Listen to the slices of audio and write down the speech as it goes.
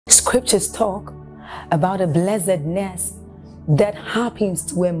scriptures talk about a blessedness that happens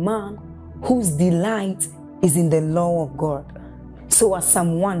to a man whose delight is in the law of God. So as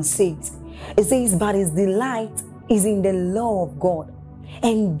Psalm 1 says, it says, but his delight is in the law of God,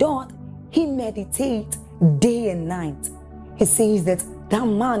 and doth he meditate day and night. He says that that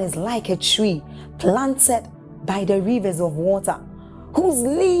man is like a tree planted by the rivers of water, whose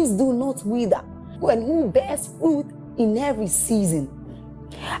leaves do not wither, and who bears fruit in every season.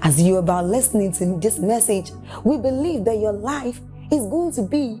 As you're about listening to this message, we believe that your life is going to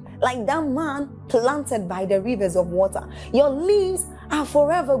be like that man planted by the rivers of water. Your leaves are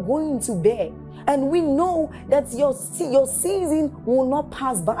forever going to bear. And we know that your season will not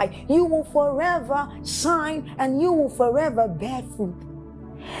pass by. You will forever shine and you will forever bear fruit.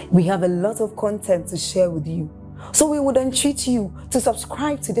 We have a lot of content to share with you. So we would entreat you to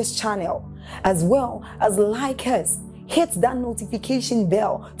subscribe to this channel, as well as like us. Hit that notification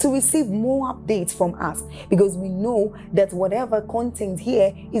bell to receive more updates from us, because we know that whatever content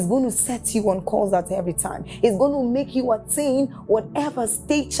here is going to set you on course at every time. It's going to make you attain whatever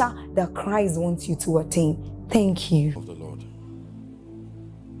stature that Christ wants you to attain. Thank you. Of the Lord.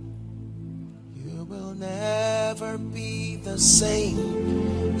 You will never be the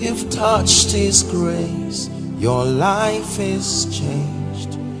same. You've touched His grace. Your life is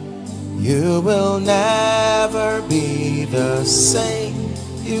changed. You will never be the same.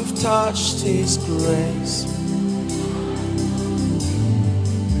 You've touched His grace.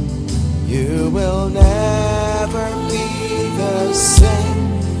 You will never be the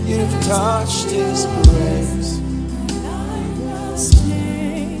same. You've touched His grace.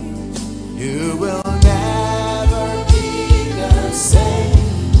 You will never be the same.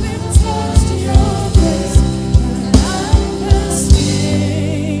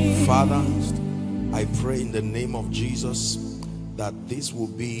 Father, I pray in the name of Jesus that this will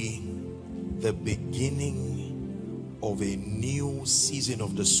be the beginning of a new season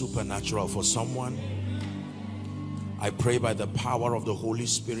of the supernatural for someone. I pray by the power of the Holy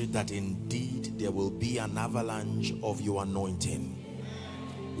Spirit that indeed there will be an avalanche of your anointing.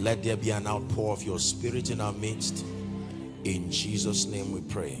 Let there be an outpour of your Spirit in our midst. In Jesus' name we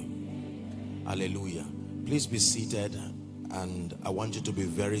pray. Hallelujah. Please be seated. And I want you to be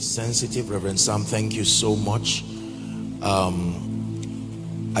very sensitive. Reverend Sam, thank you so much.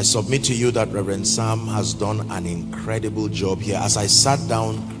 I submit to you that Reverend Sam has done an incredible job here. As I sat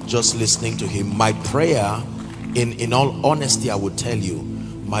down just listening to him, my prayer, in all honesty, I would tell you,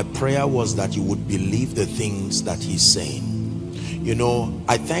 my prayer was that you would believe the things that he's saying. You know,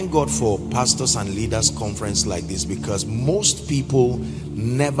 I thank God for pastors and leaders conference like this, because most people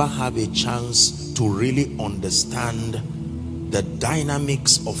never have a chance to really understand the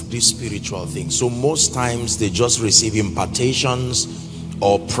dynamics of these spiritual things. So most times they just receive impartations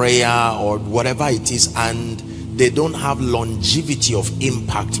or prayer or whatever it is, and they don't have longevity of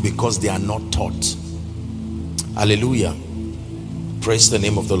impact because they are not taught. Hallelujah. Praise the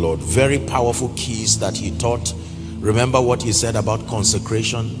name of the Lord. Very powerful keys that he taught. Remember what he said about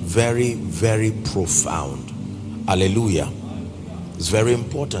consecration? Very, very profound. Hallelujah. It's very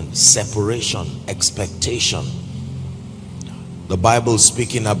important. Separation, expectation. The Bible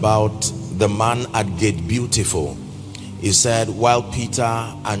speaking about the man at Gate Beautiful, he said while Peter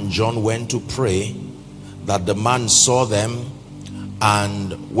and John went to pray, that the man saw them,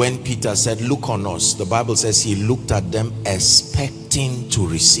 and when Peter said, look on us, the Bible says he looked at them expecting to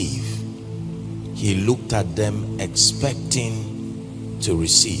receive. He looked at them expecting to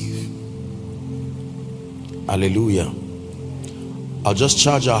receive. Hallelujah. I'll just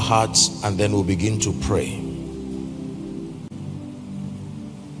charge our hearts and then we'll begin to pray.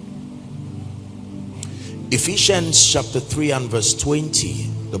 Ephesians chapter 3 and verse 20,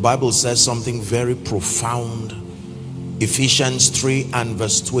 the Bible says something very profound. Ephesians 3 and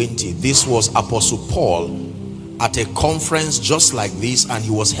verse 20. This was Apostle Paul at a conference just like this, and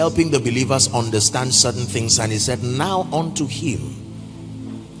he was helping the believers understand certain things, and he said, now unto him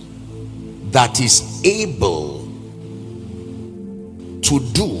that is able to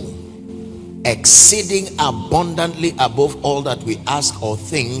do exceeding abundantly above all that we ask or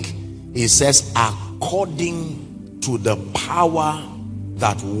think, he says, according to the power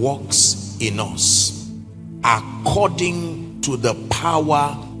that works in us. According to the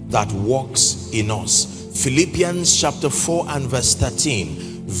power that works in us. Philippians chapter 4 and verse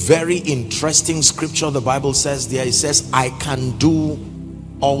 13. Very interesting scripture. The Bible says there, it says, I can do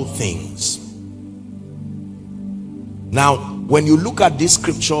all things. Now, when you look at this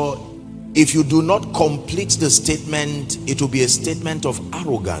scripture, if you do not complete the statement, it will be a statement of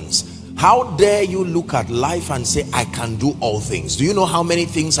arrogance. How dare you look at life and say, I can do all things? Do you know how many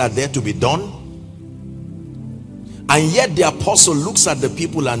things are there to be done? And yet the apostle looks at the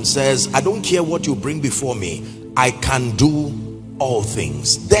people and says, I don't care what you bring before me, I can do all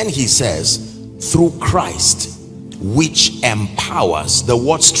things. Then he says, through Christ, which empowers. The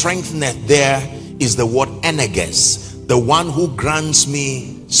word strengtheneth there is the word energes. The one who grants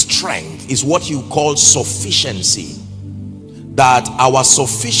me strength is what you call sufficiency. That our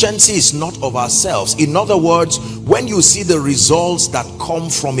sufficiency is not of ourselves. In other words, when you see the results that come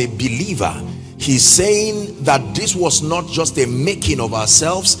from a believer, he's saying that this was not just a making of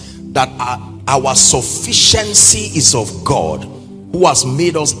ourselves, that our sufficiency is of God, who has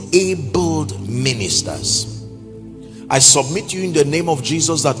made us able ministers. I submit to you in the name of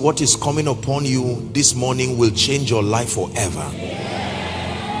Jesus that what is coming upon you this morning will change your life forever.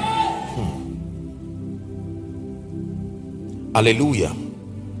 Hallelujah.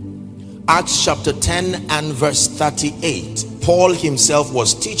 Acts chapter 10 and verse 38. Paul himself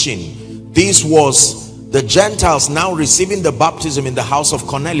was teaching. This was the Gentiles now receiving the baptism in the house of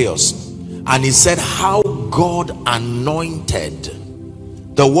Cornelius. And he said how God anointed.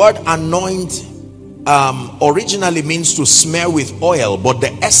 The word anoint originally means to smear with oil, but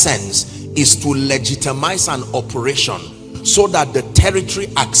the essence is to legitimize an operation so that the territory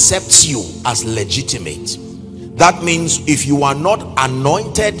accepts you as legitimate. That means if you are not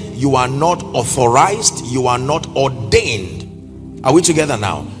anointed, you are not authorized, you are not ordained. Are we together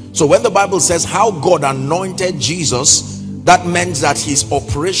now? So when the Bible says how God anointed Jesus, that meant that his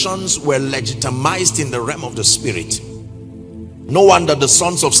operations were legitimized in the realm of the spirit. No wonder the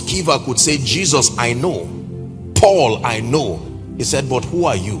sons of Sceva could say, Jesus, I know. Paul, I know. He said, but who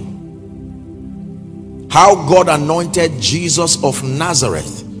are you? How God anointed Jesus of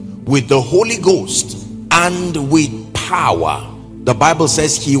Nazareth with the Holy Ghost and with power. The Bible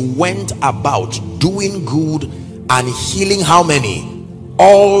says he went about doing good and healing how many?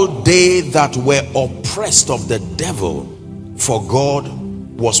 All they that were oppressed of the devil, for God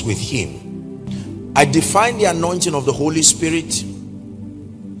was with him. I define the anointing of the Holy Spirit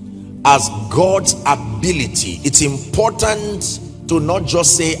as God's ability. It's important to not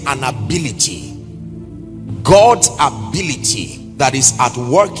just say an ability. God's ability that is at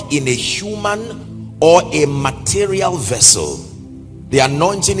work in a human or a material vessel. The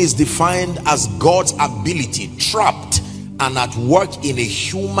anointing is defined as God's ability trapped and at work in a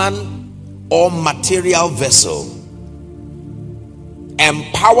human or material vessel,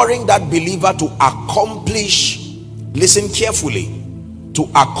 empowering that believer to accomplish, listen carefully, to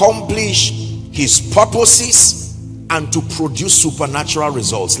accomplish his purposes and to produce supernatural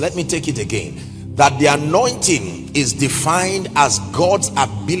results. Let me take it again. That the anointing is defined as God's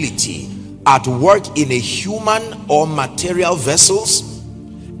ability at work in a human or material vessels,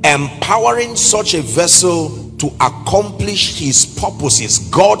 empowering such a vessel to accomplish his purposes,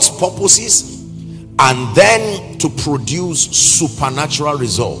 God's purposes, and then to produce supernatural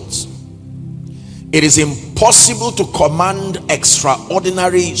results. It is impossible to command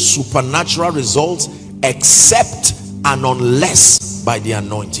extraordinary supernatural results except and unless by the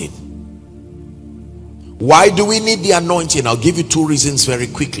anointing. Why do we need the anointing? I'll give you two reasons very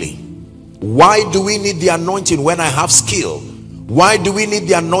quickly. Why do we need the anointing when I have skill? Why do we need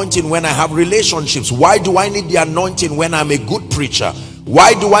the anointing when I have relationships? Why do I need the anointing when I'm a good preacher?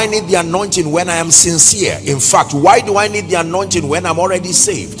 Why do I need the anointing when I am sincere? In fact, why do I need the anointing when I'm already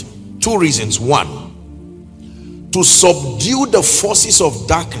saved? Two reasons. One, to subdue the forces of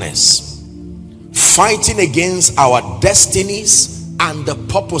darkness fighting against our destinies and the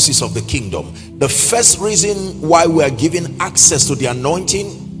purposes of the kingdom. The first reason why we are given access to the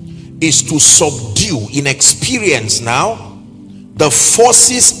anointing is to subdue, in experience now, the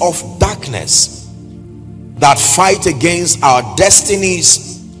forces of darkness that fight against our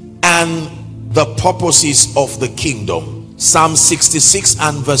destinies and the purposes of the kingdom. Psalm 66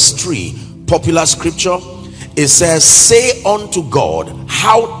 and verse 3, popular scripture. It says, say unto God,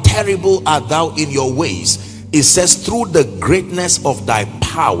 how terrible art thou in your ways. It says, through the greatness of thy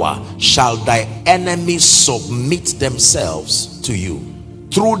power shall thy enemies submit themselves to you.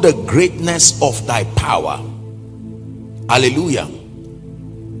 Through the greatness of thy power. Hallelujah.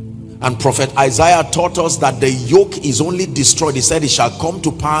 And prophet Isaiah taught us that the yoke is only destroyed. He said, it shall come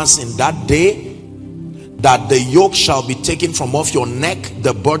to pass in that day that the yoke shall be taken from off your neck,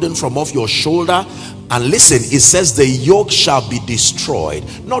 the burden from off your shoulder. And listen, it says the yoke shall be destroyed,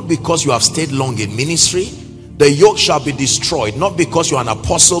 not because you have stayed long in ministry. The yoke shall be destroyed, not because you're an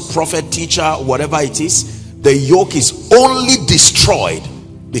apostle, prophet, teacher, whatever it is. The yoke is only destroyed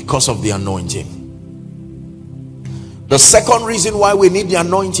because of the anointing. The second reason why we need the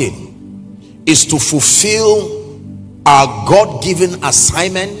anointing is to fulfill our God-given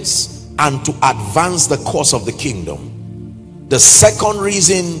assignments and to advance the cause of the kingdom. The second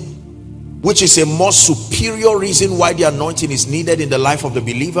reason, which is a more superior reason why the anointing is needed in the life of the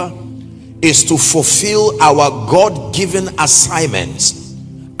believer, is to fulfill our God-given assignments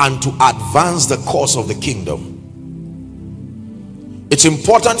and to advance the cause of the kingdom. It's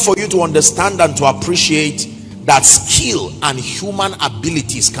important for you to understand and to appreciate that skill and human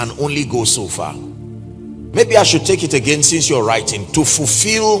abilities can only go so far. Maybe I should take it again since you're writing. To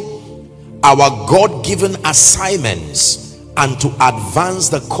fulfill our God-given assignments and to advance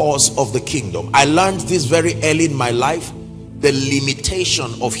the cause of the kingdom. I learned this very early in my life, the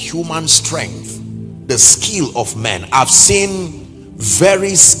limitation of human strength, the skill of men. I've seen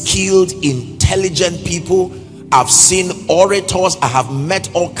very skilled, intelligent people. I've seen orators. I have met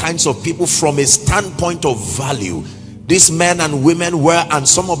all kinds of people from a standpoint of value. These men and women were, and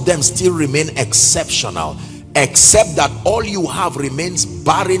some of them still remain exceptional, except that all you have remains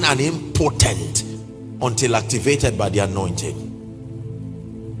barren and impotent until activated by the anointing.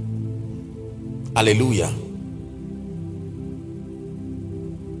 Hallelujah.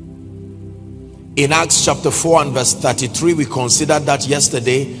 In Acts chapter 4 and verse 33, we considered that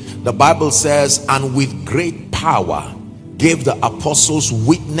yesterday. The Bible says, and with great power gave the apostles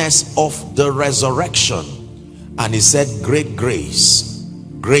witness of the resurrection. And he said, great grace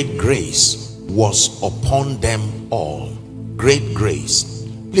was upon them all. Great grace.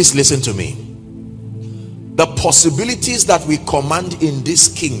 Please listen to me. The possibilities that we command in this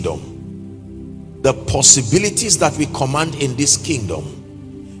kingdom, the possibilities that we command in this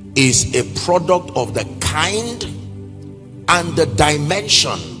kingdom is a product of the kind and the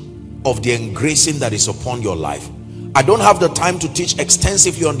dimension of the engracing that is upon your life. I don't have the time to teach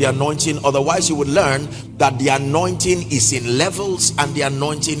extensively on the anointing, otherwise you would learn that the anointing is in levels and the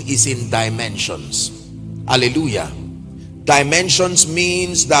anointing is in dimensions. Hallelujah. Dimensions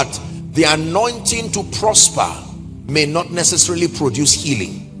means that the anointing to prosper may not necessarily produce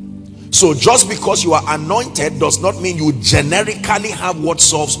healing. So just because you are anointed does not mean you generically have what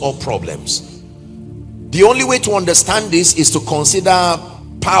solves all problems. The only way to understand this is to consider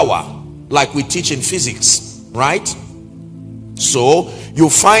power, like we teach in physics, right? So you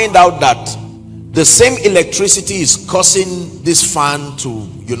find out that the same electricity is causing this fan to,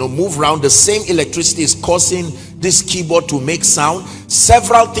 move around. The same electricity is causing this keyboard to make sound.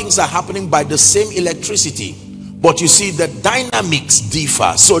 Several things are happening by the same electricity, but you see the dynamics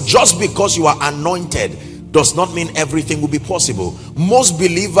differ. So just because you are anointed does not mean everything will be possible. Most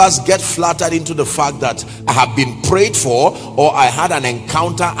believers get flattered into the fact that I have been prayed for, or I had an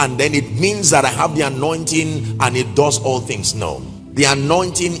encounter, and then it means that I have the anointing and it does all things. No, the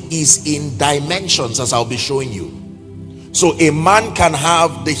anointing is in dimensions, as I'll be showing you. So a man can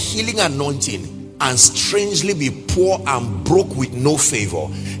have the healing anointing and strangely be poor and broke with no favor.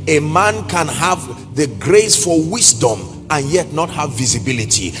 A man can have the grace for wisdom and yet not have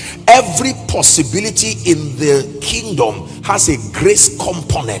visibility. Every possibility in the kingdom has a grace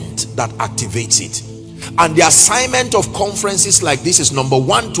component that activates it. And the assignment of conferences like this is, number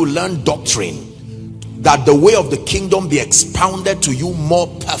one, to learn doctrine, that the way of the kingdom be expounded to you more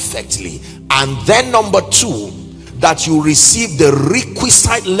perfectly. And then number two, that you receive the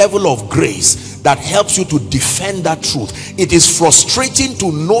requisite level of grace that helps you to defend that truth. It is frustrating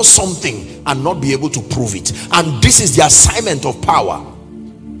to know something and not be able to prove it. And this is the assignment of power.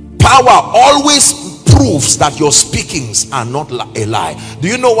 Power always proves that your speakings are not a lie. Do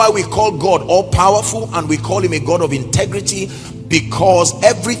you know why we call God all powerful and we call him a God of integrity? Because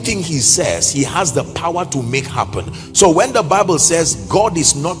everything he says, he has the power to make happen. So when the Bible says God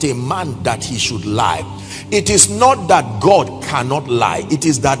is not a man that he should lie, it is not that God cannot lie, it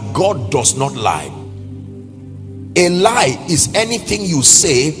is that God does not lie. A lie is anything you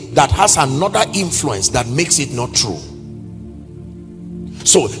say that has another influence that makes it not true.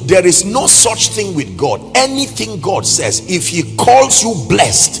 So there is no such thing with God. Anything God says, if he calls you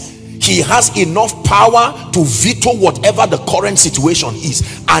blessed, he has enough power to veto whatever the current situation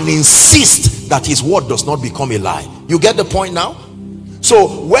is and insist that his word does not become a lie. You get the point now? So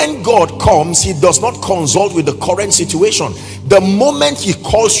when God comes, he does not consult with the current situation. The moment he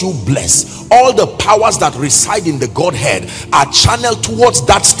calls you blessed, all the powers that reside in the Godhead are channeled towards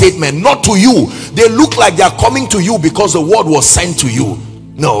that statement, not to you. They look like they are coming to you because the word was sent to you.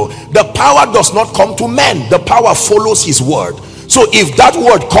 No, the power does not come to men. The power follows his word. So if that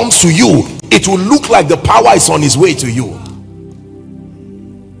word comes to you, it will look like the power is on his way to you.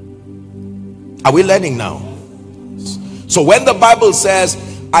 Are we learning now? So when the Bible says,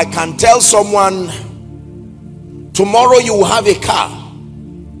 I can tell someone, tomorrow you will have a car,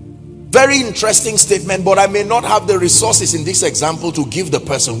 Very interesting statement, but I may not have the resources in this example to give the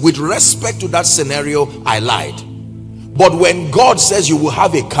person. With respect to that scenario, I lied. But when God says you will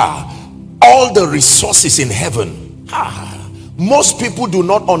have a car, all the resources in heaven, most people do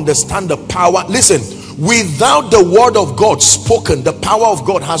not understand the power. Listen, without the word of God spoken, the power of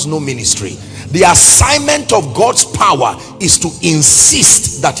God has no ministry. The assignment of God's power is to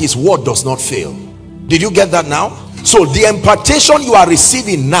insist that his word does not fail. Did you get that now? So the impartation you are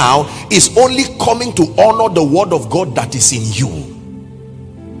receiving now is only coming to honor the word of God that is in you.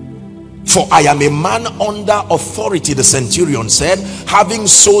 For I am a man under authority, the centurion said, having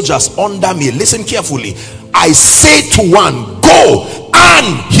soldiers under me. Listen carefully. I say to one, go,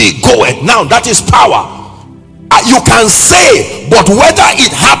 and he goeth. Now that is power. You can say, but whether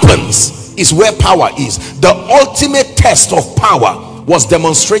it happens is where power is. The ultimate test of power was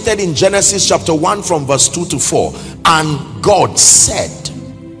demonstrated in Genesis chapter 1 from verse 2 to 4. And God said,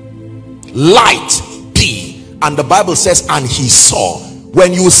 light be. And the Bible says, and he saw.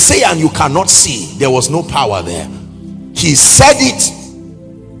 When you say and you cannot see, there was no power there. He said it,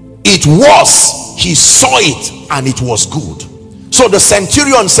 it was, he saw it, and it was good. So the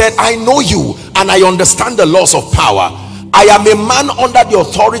centurion said, I know you and I understand the laws of power. I am a man under the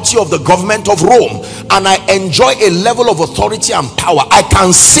authority of the government of Rome, and I enjoy a level of authority and power. I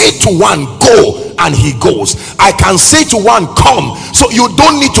can say to one, go, and he goes. I can say to one, come. So you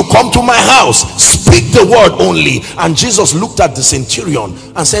don't need to come to my house. Speak the word only. And Jesus looked at the centurion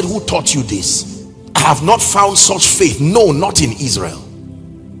and said, who taught you this? I have not found such faith, no, not in Israel.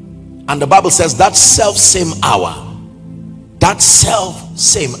 And the Bible says that self same hour,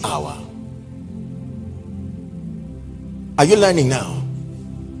 are you learning now?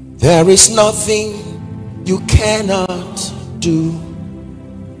 There is nothing you cannot do.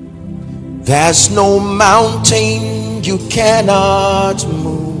 There's no mountain you cannot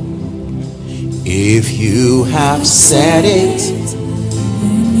move. If you have said it,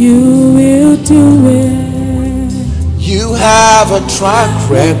 then you will do it. You have a track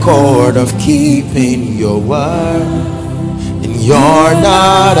record of keeping your word, and you're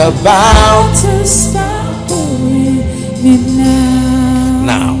not about to stop doing it now.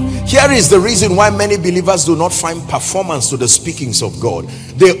 Now, here is the reason why many believers do not find performance to the speakings of God.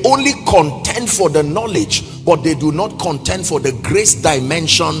 They only contend for the knowledge, but they do not contend for the grace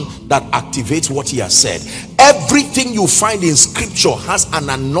dimension that activates what he has said. Everything you find in scripture has an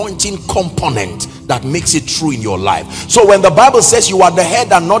anointing component that makes it true in your life. So when the Bible says you are the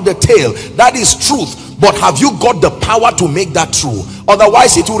head and not the tail, that is truth. But have you got the power to make that true?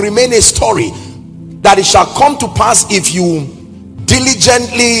 Otherwise it will remain a story. That it shall come to pass if you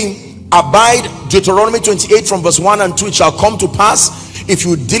diligently abide, Deuteronomy 28 from verse 1 and 2, it shall come to pass if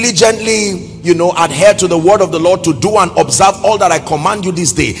you diligently, adhere to the word of the Lord to do and observe all that I command you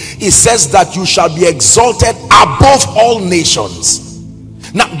this day. It says that you shall be exalted above all nations.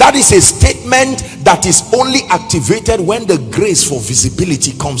 Now that is a statement that is only activated when the grace for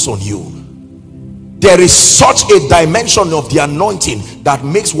visibility comes on you. There is such a dimension of the anointing that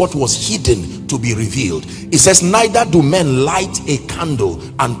makes what was hidden to be revealed. It says, neither do men light a candle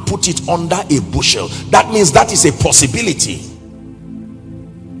and put it under a bushel. That means that is a possibility.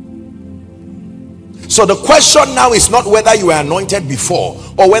 So the question now is not whether you were anointed before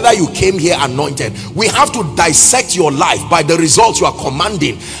or whether you came here anointed. We have to dissect your life by the results you are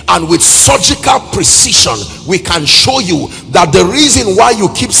commanding, and with surgical precision we can show you that the reason why you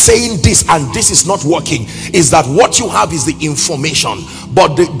keep saying this and this is not working is that what you have is the information,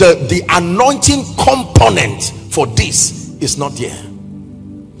 but the anointing component for this is not there.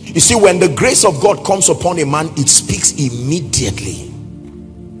 You see, when the grace of God comes upon a man, it speaks immediately.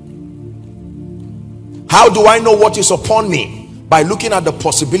 How do I know what is upon me? By looking at the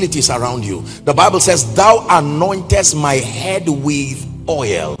possibilities around you. The Bible says, thou anointest my head with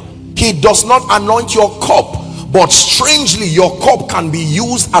oil. He does not anoint your cup, but strangely your cup can be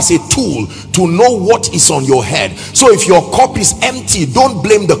used as a tool to know what is on your head. So if your cup is empty, don't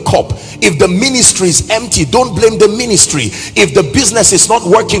blame the cup. If the ministry is empty, don't blame the ministry. If the business is not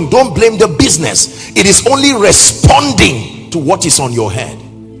working, don't blame the business. It is only responding to what is on your head.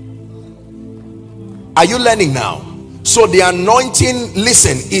 Are you learning now? So the anointing,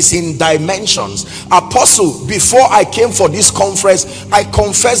 listen, is in dimensions. Apostle, before I came for this conference, I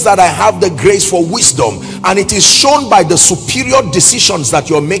confess that I have the grace for wisdom, and it is shown by the superior decisions that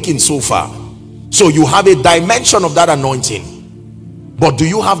you're making so far. So you have a dimension of that anointing. But do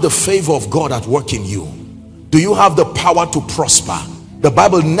you have the favor of God at work in you? Do you have the power to prosper? The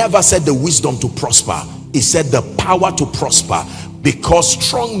Bible never said the wisdom to prosper. It said the power to prosper, because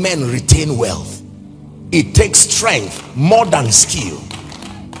strong men retain wealth. It takes strength more than skill.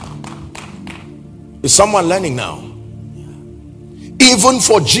 Is someone learning now? Even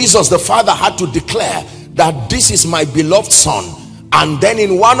for Jesus, the Father had to declare that this is my beloved Son. And then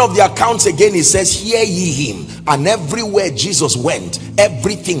in one of the accounts again, he says, hear ye him. And everywhere Jesus went,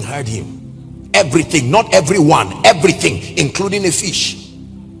 everything heard him. Everything, not everyone, everything, including a fish.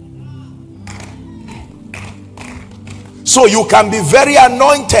 So you can be very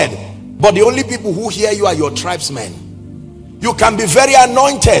anointed, but the only people who hear you are your tribesmen. You can be very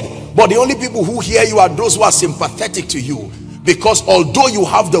anointed, but the only people who hear you are those who are sympathetic to you. Because although you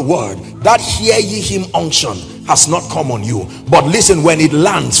have the word, that hear ye him unction has not come on you. But listen, when it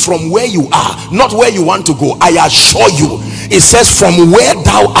lands from where you are, not where you want to go, I assure you, it says from where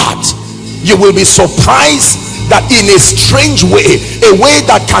thou art, you will be surprised that in a strange way, a way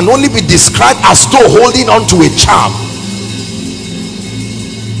that can only be described as though holding on to a charm.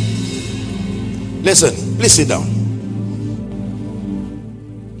 Listen, please sit down.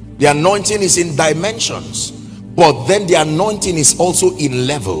 The anointing is in dimensions, but then the anointing is also in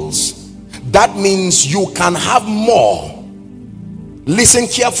levels. That means you can have more. Listen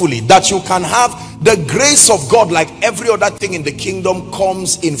carefully, that you can have the grace of God, like every other thing in the kingdom,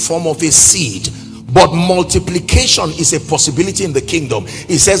 comes in form of a seed, but multiplication is a possibility in the kingdom.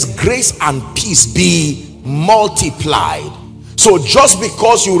 It says grace and peace be multiplied. So just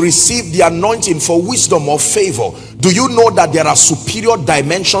because you receive the anointing for wisdom or favor, do you know that there are superior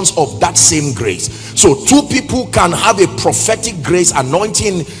dimensions of that same grace? So two people can have a prophetic grace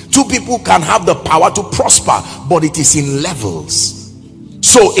anointing, two people can have the power to prosper, but it is in levels.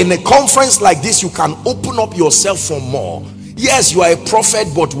 So in a conference like this, you can open up yourself for more. Yes, you are a prophet,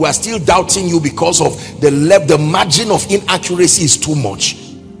 but we are still doubting you because of the margin of inaccuracy is too much.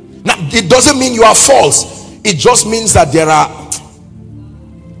 Now, it doesn't mean you are false. It just means that there are...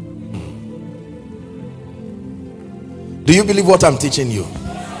 Do you believe what I'm teaching you?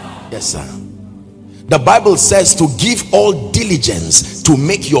 Yes, sir. The Bible says to give all diligence to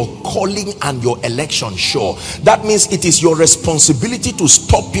make your calling and your election sure. That means it is your responsibility to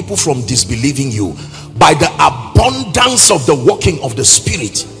stop people from disbelieving you by the abundance of the working of the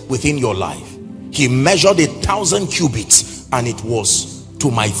Spirit within your life. He measured 1,000 cubits and it was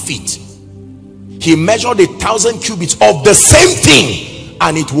to my feet. He measured 1,000 cubits of the same thing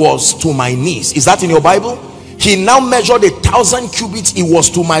and it was to my knees. Is that in your Bible? He now measured 1,000 cubits, it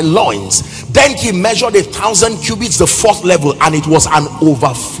was to my loins. Then he measured 1,000 cubits, the fourth level, and it was an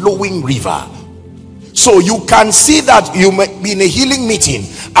overflowing river. So you can see that you may be in a healing meeting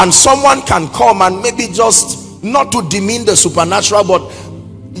and someone can come and maybe just, not to demean the supernatural, but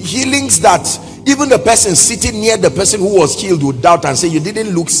healings that even the person sitting near the person who was healed would doubt and say, you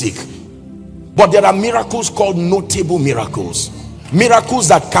didn't look sick. But there are miracles called notable miracles. Miracles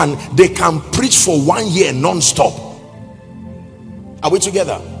that they can preach for 1 year non-stop. Are we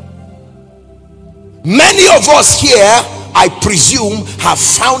together? Many of us here, I presume, have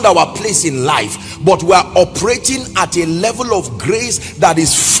found our place in life, but we are operating at a level of grace that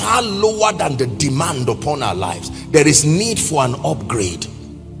is far lower than the demand upon our lives. There is need for an upgrade.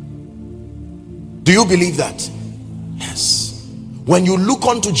 Do you believe that? Yes. When you look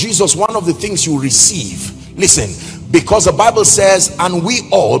unto Jesus, one of the things you receive, listen, because the Bible says, and we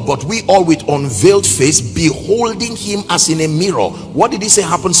all with unveiled face, beholding him as in a mirror. What did he say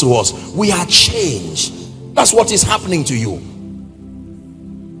happens to us? We are changed. That's what is happening to you.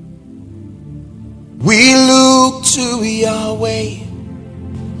 We look to Yahweh,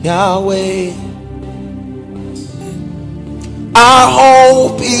 Yahweh. Our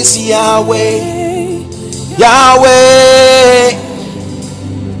hope is Yahweh, Yahweh.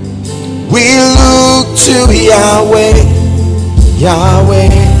 We look to Yahweh, Yahweh.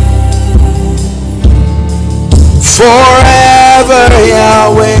 Forever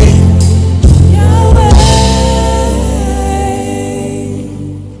Yahweh, Yahweh.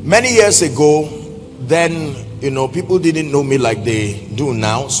 Many years ago, then, people didn't know me like they do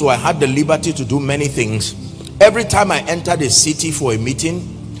now. So I had the liberty to do many things. Every time I entered a city for a meeting,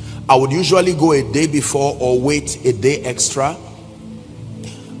 I would usually go a day before or wait a day extra.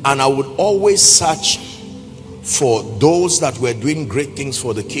 And I would always search for those that were doing great things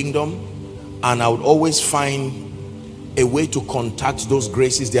for the kingdom, and I would always find a way to contact those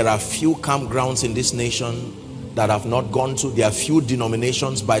graces. There are few campgrounds in this nation that I've not gone to. There are few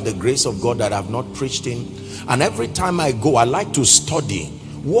denominations by the grace of God that I've not preached in. And every time I go, I like to study,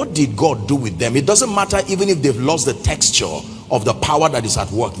 what did God do with them? It doesn't matter even if they've lost the texture of the power that is at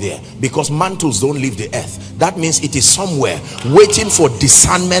work there, because mantles don't leave the earth. That means it is somewhere waiting for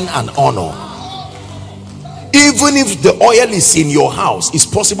discernment and honor. Even if the oil is in your house, it's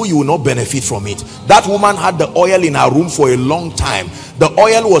possible you will not benefit from it. That woman had the oil in her room for a long time. The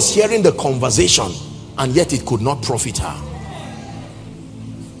oil was hearing the conversation and yet it could not profit her.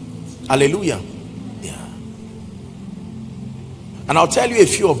 Hallelujah. Yeah. And I'll tell you a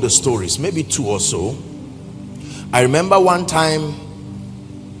few of the stories, maybe two or so. I remember one time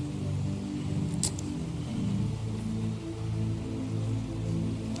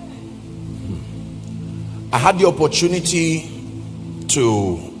I had the opportunity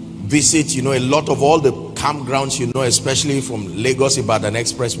to visit, a lot of all the campgrounds, especially from Lagos Ibadan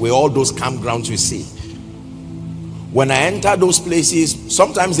Expressway, all those campgrounds you see. When I enter those places,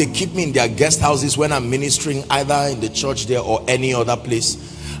 sometimes they keep me in their guest houses when I'm ministering, either in the church there or any other place,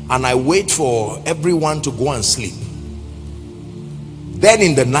 and I wait for everyone to go and sleep. Then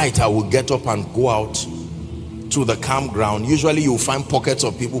in the night I will get up and go out to the campground. Usually you'll find pockets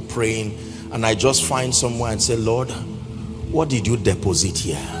of people praying, and I just find somewhere and say, Lord, what did you deposit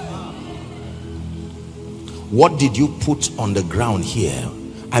here? What did you put on the ground here?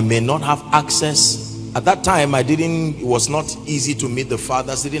 I may not have access. At that time, it was not easy to meet the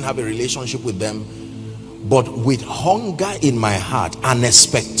fathers, didn't have a relationship with them. But with hunger in my heart and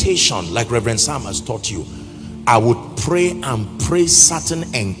expectation, like Reverend Sam has taught you, I would pray and pray certain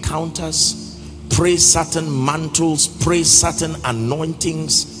encounters, pray certain mantles, pray certain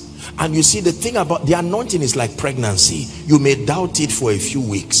anointings. And you see, the thing about the anointing is like pregnancy. You may doubt it for a few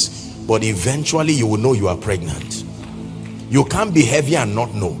weeks, but eventually you will know you are pregnant. You can't be heavy and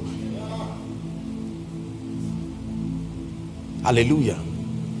not know. Hallelujah.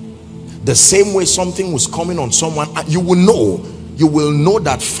 The same way something was coming on someone, you will know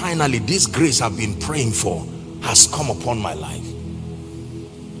that finally this grace I've been praying for has come upon my life.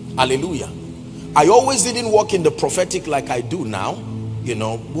 Hallelujah. I always didn't walk in the prophetic like I do now,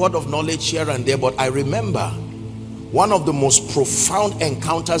 word of knowledge here and there, but I remember one of the most profound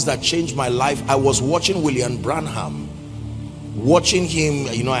encounters that changed my life. I was watching William Branham, watching him,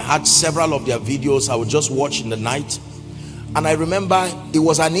 I had several of their videos I would just watch in the night. And I remember it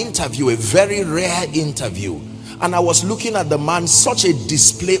was an interview, a very rare interview, and I was looking at the man, such a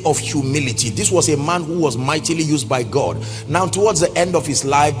display of humility. This was a man who was mightily used by God. Now towards the end of his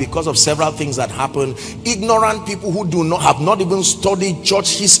life, because of several things that happened, ignorant people who have not even studied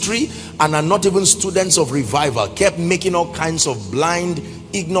church history and are not even students of revival kept making all kinds of blind,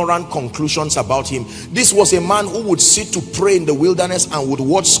 ignorant conclusions about him. This was a man who would sit to pray in the wilderness and would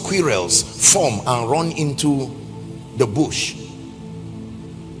watch squirrels form and run into the bush.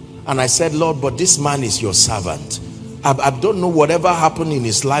 And I said, Lord, but this man is your servant. I don't know whatever happened in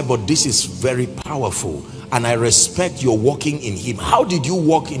his life, but this is very powerful, and I respect your walking in him. How did you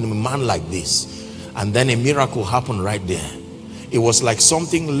walk in a man like this? And then a miracle happened right there. It was like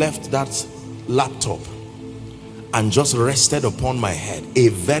something left that laptop and just rested upon my head. A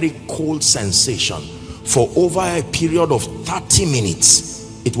very cold sensation. For over a period of 30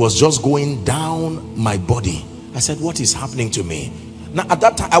 minutes, it was just going down my body. I said, what is happening to me? Now at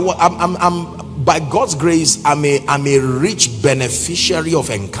that time, I'm by God's grace, I'm a rich beneficiary of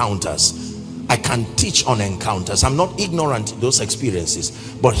encounters. I can teach on encounters. I'm not ignorant to those experiences,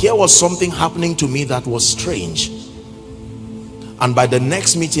 but here was something happening to me that was strange. And by the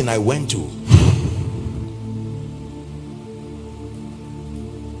next meeting I went to,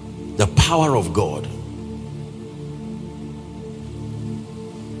 the power of God,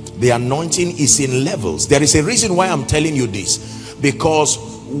 the anointing is in levels. There is a reason why I'm telling you this, because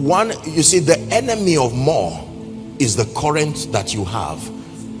one, you see, the enemy of more is the current that you have.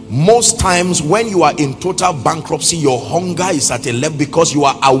 Most times when you are in total bankruptcy, your hunger is at a level because you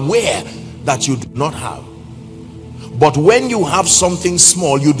are aware that you do not have. But when you have something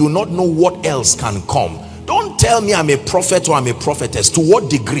small, you do not know what else can come. Don't tell me I'm a prophet or I'm a prophetess. To what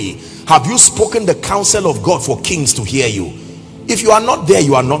degree have you spoken the counsel of God for kings to hear you? If you are not there,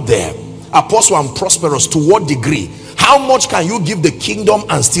 you are not there. Apostle and prosperous, to what degree? How much can you give the kingdom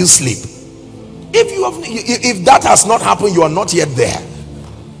and still sleep? If that has not happened, you are not yet there.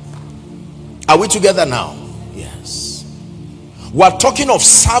 Are we together now? Yes. We're talking of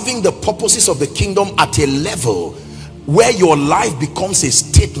serving the purposes of the kingdom at a level where your life becomes a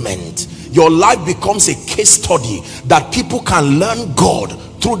statement. Your life becomes a case study that people can learn God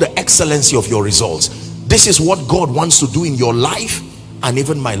through the excellency of your results. This is what God wants to do in your life and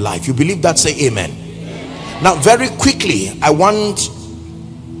even my life. You believe that? Say amen. Now very quickly, I want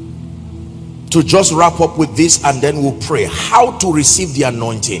to just wrap up with this and then we'll pray. How to receive the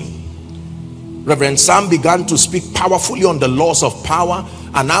anointing. Reverend Sam began to speak powerfully on the laws of power,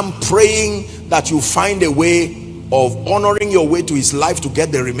 and I'm praying that you find a way of honoring your way to his life to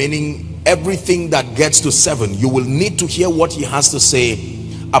get the remaining, everything that gets to 7. You will need to hear what he has to say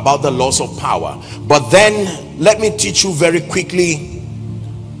about the laws of power. But then let me teach you very quickly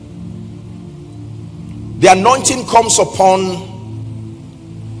The anointing comes upon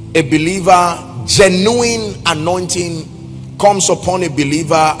a believer, genuine anointing comes upon a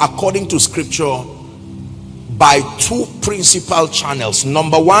believer according to scripture by two principal channels.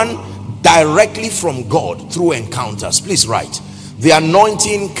 Number one, directly from God through encounters. Please write. The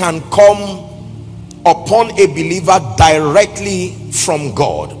anointing can come upon a believer directly from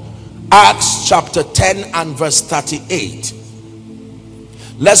God. Acts chapter 10 and verse 38.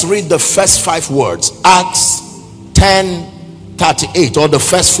 Let's read the first 5 words. Acts 10:38, or the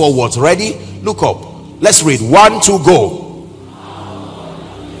first 4 words. Ready? Look up. Let's read. 1, 2, go.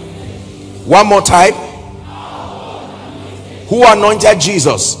 One more time. Who anointed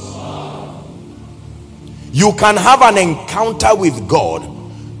Jesus? You can have an encounter with God.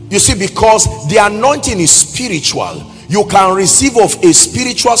 You see, because the anointing is spiritual, you can receive of a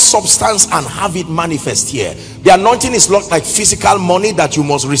spiritual substance and have it manifest here. The anointing is not like physical money that you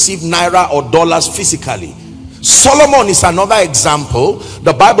must receive naira or dollars physically. Solomon is another example.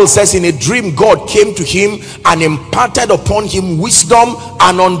 The Bible says in a dream God came to him and imparted upon him wisdom,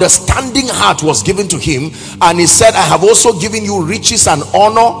 and understanding heart was given to him, and he said, I have also given you riches and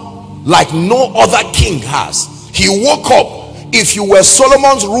honor like no other king has. He woke up. If you were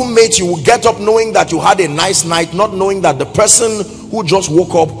Solomon's roommate, you would get up knowing that you had a nice night, not knowing that the person who just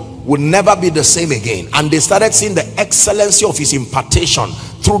woke up would never be the same again. And they started seeing the excellency of his impartation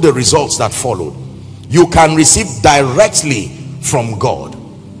through the results that followed. You can receive directly from God.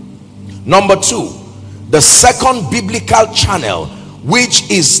 Number 2, the second biblical channel, which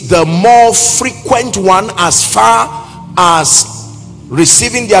is the more frequent one as far as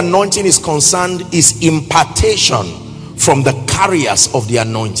receiving the anointing is concerned, is impartation from the carriers of the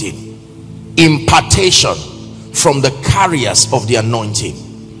anointing. Impartation from the carriers of the anointing.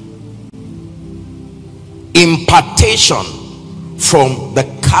 Impartation from the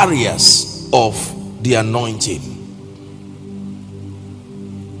carriers of the anointing.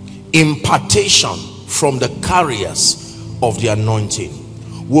 Impartation from the carriers of the anointing.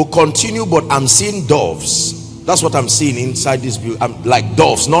 We'll continue, but I'm seeing doves. That's what I'm seeing inside this view. I'm like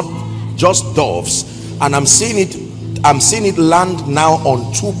doves, not just doves. And I'm seeing it land now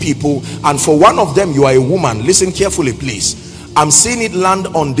on 2 people, and for one of them you are a woman. Listen carefully, please. I'm seeing it land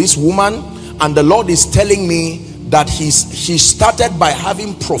on this woman, and the Lord is telling me that he started by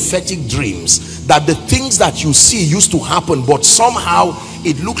having prophetic dreams, that the things that you see used to happen, but somehow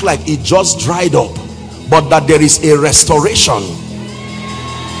it looked like it just dried up, but that there is a restoration,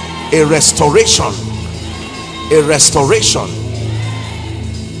 a restoration, a restoration.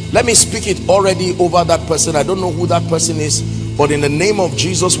 Let me speak it already over that person. I don't know who that person is, but in the name of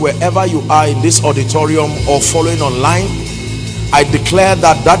Jesus, wherever you are in this auditorium or following online, I declare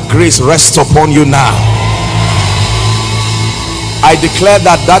that that grace rests upon you now. I declare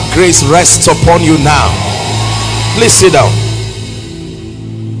that that grace rests upon you now. Please sit down.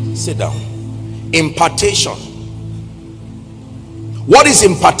 Sit down. Impartation. What is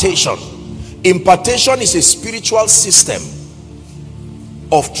impartation? Impartation is a spiritual system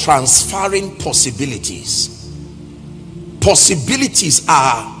of transferring possibilities. Possibilities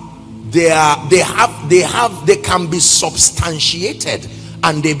are they can be substantiated,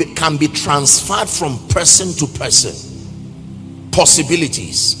 and they can be transferred from person to person.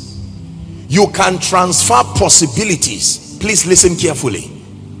 Possibilities. You can transfer possibilities. Please listen carefully.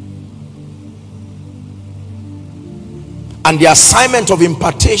 And the assignment of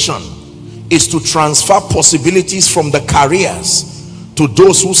impartation is to transfer possibilities from the carriers to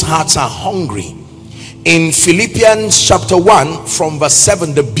those whose hearts are hungry. In Philippians chapter 1 from verse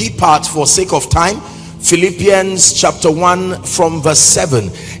 7, the B part for sake of time, Philippians chapter 1 from verse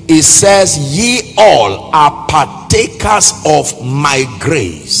 7, it says, ye all are partakers of my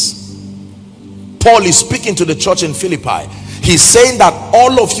grace. Paul is speaking to the church in Philippi. He's saying that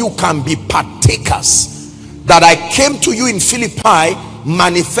all of you can be partakers. That I came to you in Philippi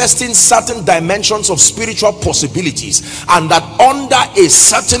manifesting certain dimensions of spiritual possibilities, and that under a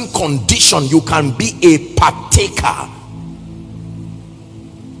certain condition you can be a partaker.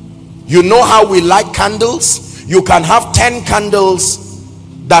 You know how we light candles? You can have 10 candles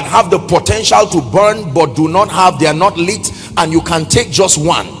that have the potential to burn but do not have, they are not lit, and you can take just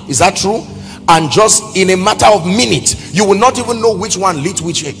one. Is that true? And just in a matter of minutes you will not even know which one lit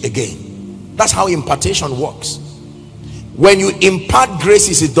which again. That's how impartation works. When you impart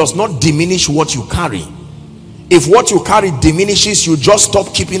graces, it does not diminish what you carry. If what you carry diminishes, you just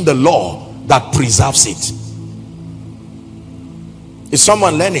stop keeping the law that preserves it. Is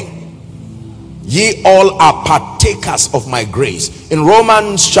someone learning? Ye all are partakers of my grace. In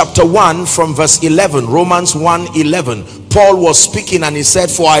Romans chapter 1 from verse 11, Romans 1:11, Paul was speaking and he said,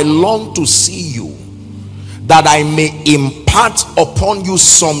 for I long to see you that I may impart upon you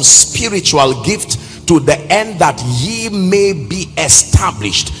some spiritual gift, to the end that ye may be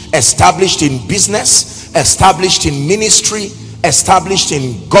established. Established in business, established in ministry, established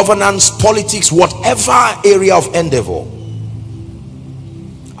in governance, politics, whatever area of endeavor.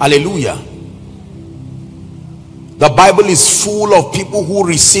 Hallelujah. The Bible is full of people who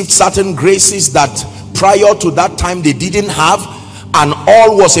received certain graces that prior to that time they didn't have, and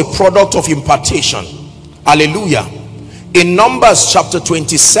all was a product of impartation. Hallelujah. In Numbers chapter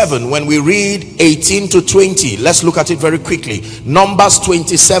 27, when we read 18 to 20, let's look at it very quickly. Numbers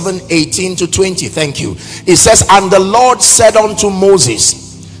 27, 18 to 20. Thank you. It says, and the Lord said unto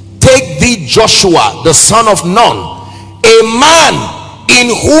Moses, take thee Joshua the son of Nun, a man in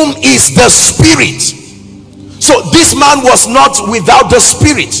whom is the Spirit. So this man was not without the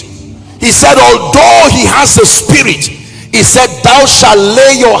Spirit. He said, although he has the Spirit, he said, thou shalt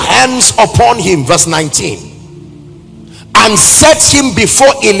lay your hands upon him. Verse 19. And set him before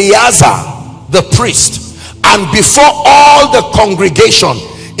Eleazar the priest, and before all the congregation.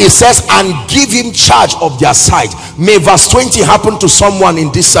 It says, and give him charge of their sight. May verse 20 happen to someone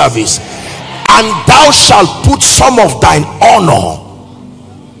in this service. And thou shalt put some of thine honor.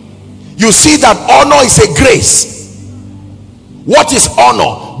 You see that honor is a grace. What is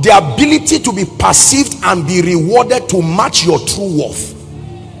honor? The ability to be perceived and be rewarded to match your true worth.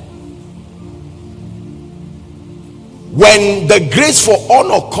 When the grace for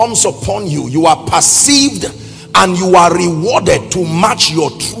honor comes upon you, you are perceived and you are rewarded to match your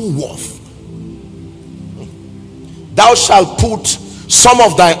true worth. Thou shalt put some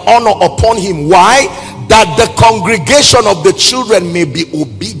of thy honor upon him. Why? That the congregation of the children may be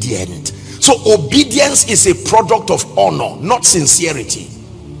obedient. So obedience is a product of honor, not sincerity.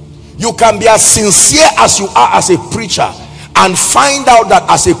 You can be as sincere as you are as a preacher, and find out that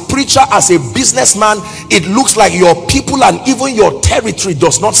as a preacher, as a businessman, it looks like your people and even your territory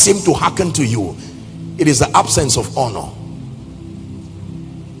does not seem to hearken to you. It is the absence of honor.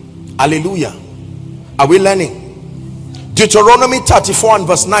 Hallelujah. Are we learning? Deuteronomy 34 and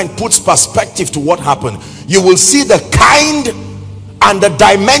verse 9 puts perspective to what happened. You will see the kind and the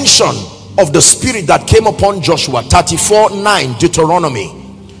dimension of the Spirit that came upon Joshua. 34:9,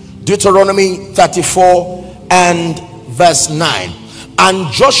 Deuteronomy 34 and verse 9.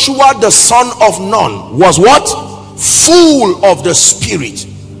 And Joshua the son of Nun was what? Full of the Spirit.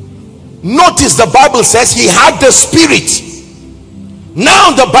 Notice the Bible says he had the Spirit.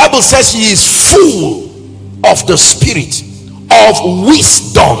 Now the Bible says he is full of the Spirit of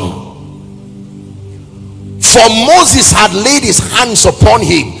wisdom. For Moses had laid his hands upon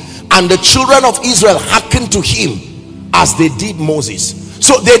him, and the children of Israel hearkened to him as they did Moses.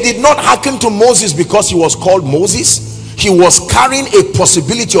 So they did not hearken to Moses because he was called Moses. He was carrying a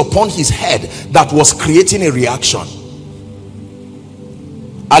possibility upon his head that was creating a reaction.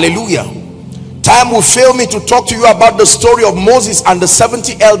 Hallelujah. Time will fail me to talk to you about the story of Moses and the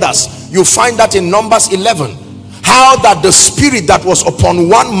 70 elders. You find that in Numbers 11. How that the Spirit that was upon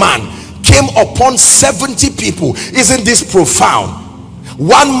one man came upon 70 people. Isn't this profound?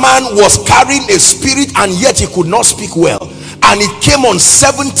 One man was carrying a spirit and yet he could not speak well, and it came on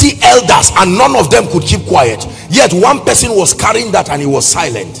 70 elders and none of them could keep quiet, yet one person was carrying that and he was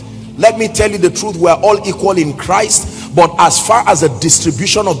silent. Let me tell you the truth, we are all equal in Christ, but as far as the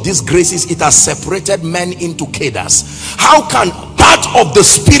distribution of these graces, it has separated men into cadres. How can part of the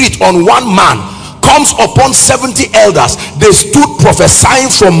Spirit on one man comes upon 70 elders? They stood prophesying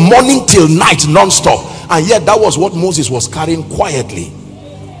from morning till night non-stop, and yet that was what Moses was carrying quietly.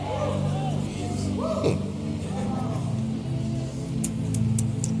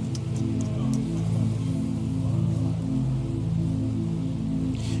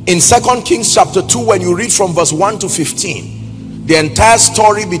 In 2 Kings chapter 2, when you read from verse 1 to 15, the entire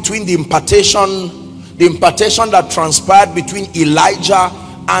story between the impartation that transpired between Elijah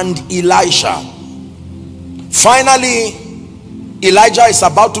and Elisha. Finally, Elijah is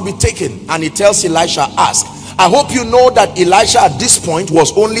about to be taken, and he tells Elisha, ask. I hope you know that Elisha at this point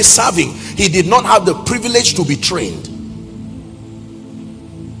was only serving. He did not have the privilege to be trained.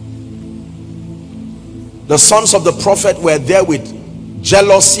 The sons of the prophet were there with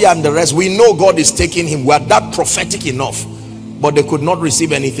jealousy and the rest. We know God is taking him. We are that prophetic enough, but they could not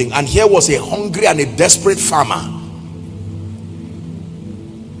receive anything. And here was a hungry and a desperate farmer,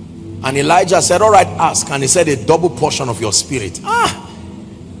 and Elijah said, all right, ask. And he said, a double portion of your spirit.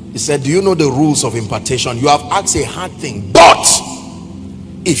 He said, do you know the rules of impartation? You have asked a hard thing, but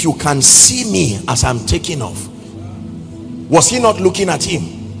if you can see me as I'm taking off. Was he not looking at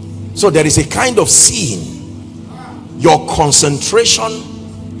him? So there is a kind of seeing. Your concentration,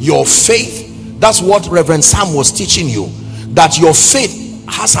 your faith, That's what Reverend Sam was teaching you, that your faith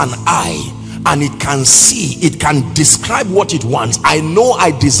has an eye and it can see, it can describe what it wants. I know I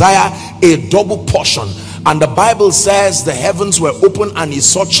desire a double portion. And the Bible says the heavens were open and he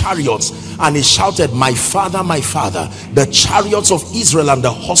saw chariots, and he shouted, my father, the chariots of Israel and the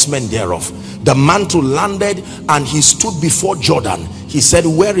horsemen thereof. The mantle landed and he stood before Jordan. He said,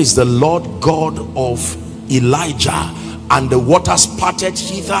 where is the Lord God of Elijah? And the waters parted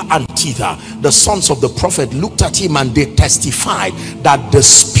hither and thither. The sons of the prophet looked at him and they testified that the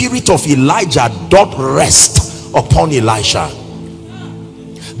spirit of Elijah doth rest upon Elisha.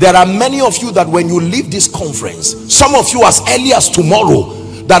 There are many of you that when you leave this conference, some of you as early as tomorrow,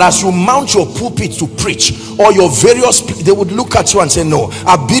 that as you mount your pulpit to preach, or your various, they would look at you and say, no,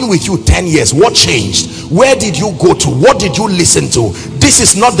 I've been with you 10 years. What changed? Where did you go to? What did you listen to? This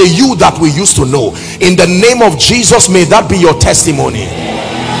is not the you that we used to know. In the name of Jesus, may that be your testimony.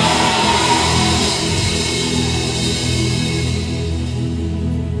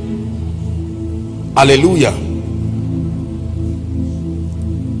 Hallelujah.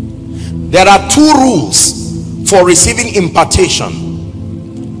 There are two rules for receiving impartation,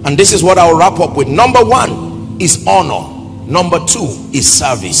 and this is what I'll wrap up with. Number one is honor. Number two is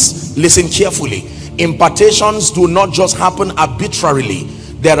service. Listen carefully. Impartations do not just happen arbitrarily.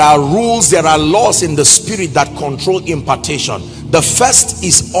 There are rules, there are laws in the spirit that control impartation. The first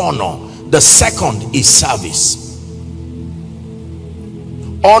is honor. The second is service.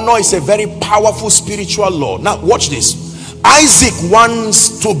 Honor is a very powerful spiritual law. Now watch this. Isaac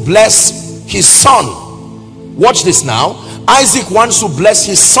wants to bless his son. Watch this now. Isaac wants to bless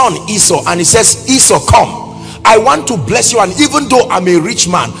his son Esau, and he says, Esau, come, I want to bless you, and even though I'm a rich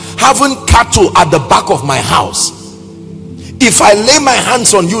man, having cattle at the back of my house, if I lay my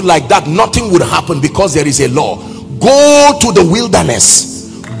hands on you like that, nothing would happen, because there is a law. Go to the wilderness,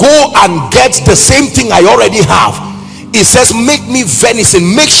 go and get the same thing I already have. It says, make me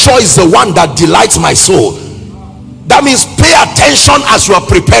venison, make sure it's the one that delights my soul. That means pay attention as you are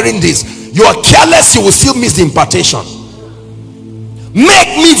preparing this. You are careless, you will still miss the impartation.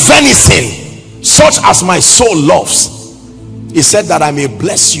 Make me venison such as my soul loves. He said that I may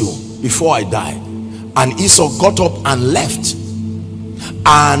bless you before I die. And Esau got up and left.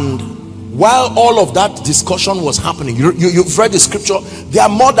 And while all of that discussion was happening, you've read the scripture, their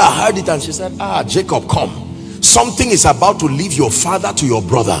mother heard it and she said, Jacob, come, something is about to leave your father to your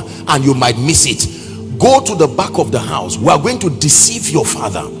brother and you might miss it. Go to the back of the house, we are going to deceive your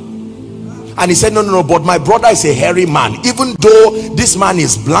father. And he said, no, but my brother is a hairy man. Even though this man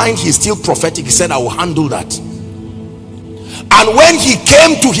is blind, he's still prophetic. He said, I will handle that. And when he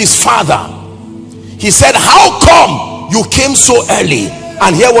came to his father, he said, how come you came so early?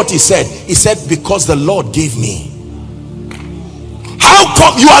 And hear what he said. He said, because the Lord gave me. How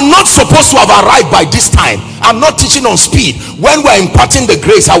come? You are not supposed to have arrived by this time. I'm not teaching on speed. When we're imparting the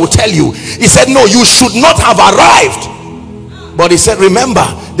grace, I will tell you. He said, no, you should not have arrived. But he said, remember,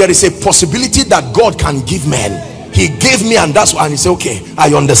 there is a possibility that God can give men. He gave me, and that's why. And he said, okay,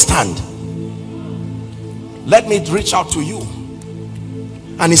 I understand. Let me reach out to you.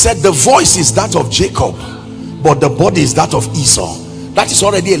 And he said, the voice is that of Jacob, but the body is that of Esau. That is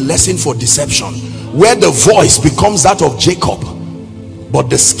already a lesson for deception, where the voice becomes that of Jacob, but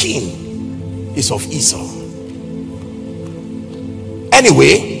the skin is of Esau.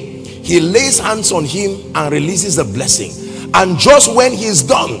 Anyway, he lays hands on him and releases the blessing. And just when he's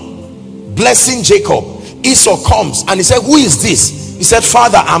done blessing Jacob, Esau comes and he said, who is this? He said,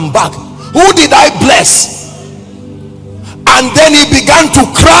 Father, I'm back. Who did I bless? And then he began to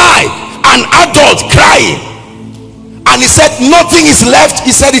cry, an adult crying. And he said, nothing is left.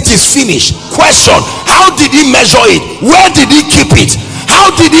 He said, it is finished. Question, how did he measure it? Where did he keep it?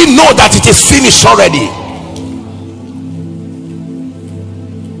 How did he know that it is finished already?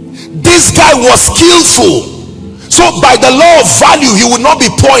 This guy was skillful. So by the law of value, he would not be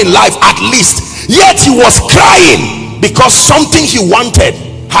poor in life, at least. Yet he was crying because something he wanted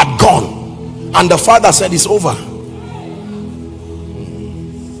had gone. And the father said, it's over.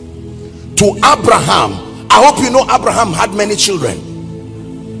 To Abraham, I hope you know Abraham had many children.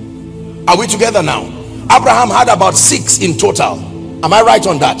 Are we together now? Abraham had about 6 in total. Am I right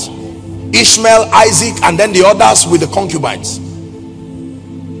on that? Ishmael, Isaac, and then the others with the concubines.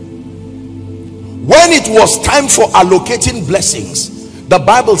 When it was time for allocating blessings, the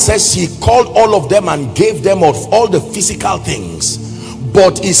Bible says he called all of them and gave them of all the physical things.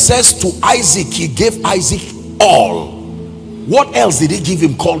 But it says to Isaac, he gave Isaac all. What else did he give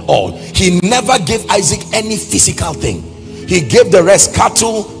him called all? He never gave Isaac any physical thing. He gave the rest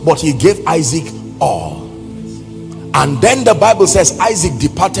cattle, but he gave Isaac all. And then the Bible says Isaac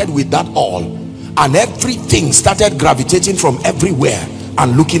departed with that all. and everything started gravitating from everywhere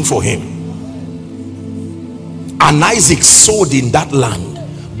and looking for him. And Isaac sowed in that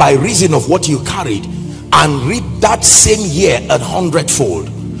land by reason of what you carried, and reaped that same year 100-fold.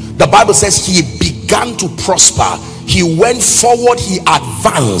 The Bible says he began to prosper, he went forward, he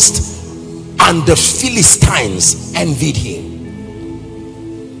advanced, and the Philistines envied him.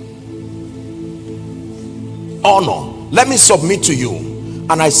 Honor. Let me submit to you,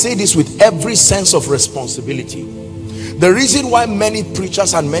 and I say this with every sense of responsibility. The reason why many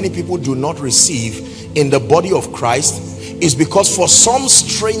preachers and many people do not receive in the body of Christ is because for some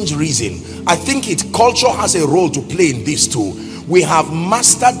strange reason, I think culture has a role to play in this too. We have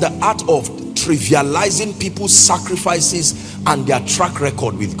mastered the art of trivializing people's sacrifices and their track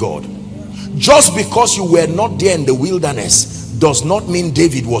record with God. Just because you were not there in the wilderness does not mean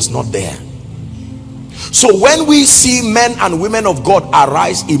David was not there. So when we see men and women of God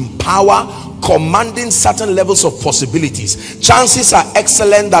arise in power, commanding certain levels of possibilities, chances are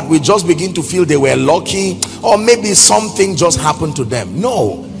excellent that we just begin to feel they were lucky, or maybe something just happened to them.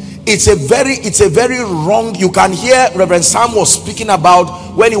 No, it's a very wrong. You can hear Reverend Sam was speaking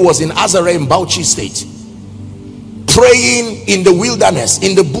about when he was in Azare in Bauchi State, praying in the wilderness,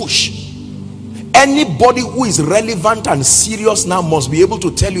 in the bush. Anybody who is relevant and serious now must be able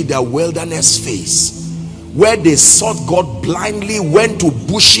to tell you their wilderness phase, where they sought God blindly, went to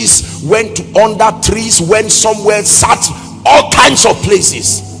bushes, went to under trees, went somewhere, sat all kinds of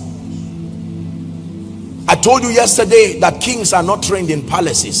places. I told you yesterday that kings are not trained in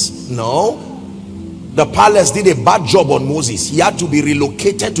palaces. No, the palace did a bad job on Moses. He had to be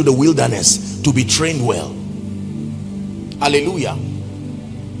relocated to the wilderness to be trained well. Hallelujah.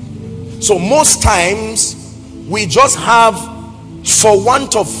 So most times we just have, for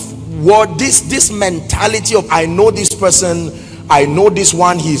want of word, this mentality of I know this person, I know this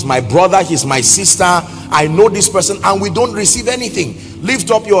one, he's my brother, he's my sister, I know this person, and we don't receive anything. Lift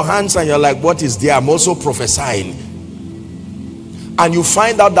up your hands and you're like, what is there? I'm also prophesying. And you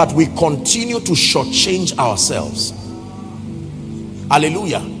find out that we continue to shortchange ourselves.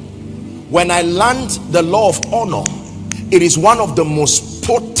 Hallelujah. When I learned the law of honor, it is one of the most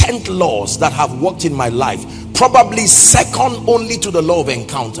potent laws that have worked in my life, probably second only to the law of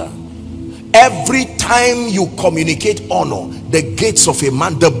encounter. Every time you communicate honor, the gates of a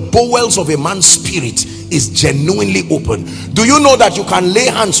man, the bowels of a man's spirit is genuinely open. Do you know that you can lay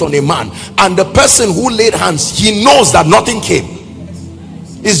hands on a man and the person who laid hands, he knows that nothing came?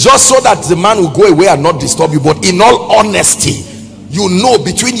 It's just so that the man will go away and not disturb you, but in all honesty, you know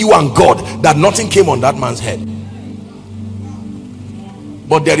between you and God that nothing came on that man's head.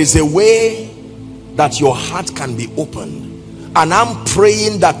 But there is a way that your heart can be opened, and I'm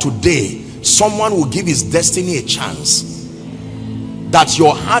praying that today someone will give his destiny a chance, that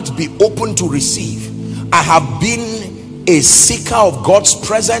your heart be open to receive. I have been a seeker of God's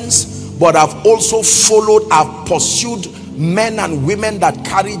presence, but I've also followed, I've pursued men and women that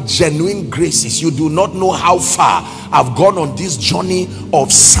carry genuine graces. You do not know how far I've gone on this journey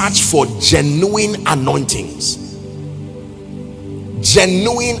of search for genuine anointings.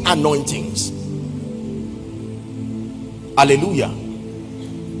 Genuine anointings. Hallelujah.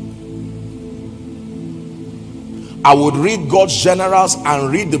 I would read God's generals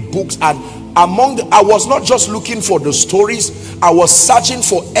and read the books, and I was not just looking for the stories, I was searching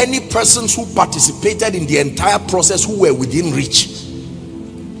for any persons who participated in the entire process who were within reach,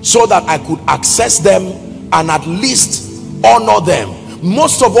 so that I could access them and at least honor them.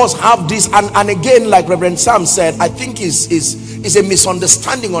 Most of us have this, and again, like Reverend Sam said, I think is a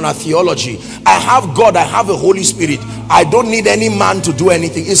misunderstanding on our theology. I have God, I have a Holy Spirit, I don't need any man to do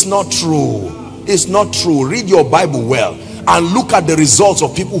anything. It's not true. It's not true. Read your Bible well and look at the results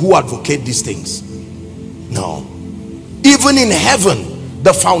of people who advocate these things. No. Even in heaven,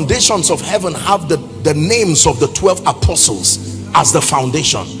 the foundations of heaven have the names of the 12 apostles as the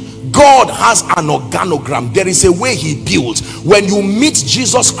foundation. God has an organogram. There is a way he builds. When you meet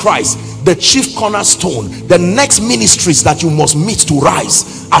Jesus Christ, the chief cornerstone, the next ministries that you must meet to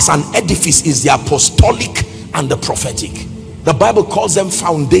rise as an edifice is the apostolic and the prophetic. The Bible calls them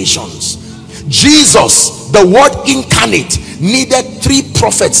foundations. Jesus, the word incarnate, needed 3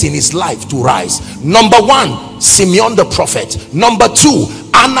 prophets in his life to rise. Number 1, Simeon the prophet. Number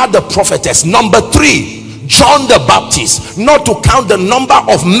 2, Anna the prophetess. Number 3, John the Baptist. Not to count the number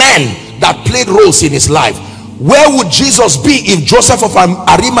of men that played roles in his life. Where would Jesus be if Joseph of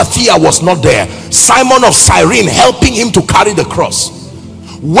Arimathea was not there? Simon of Cyrene helping him to carry the cross.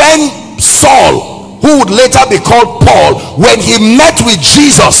 When Saul, who would later be called Paul, when he met with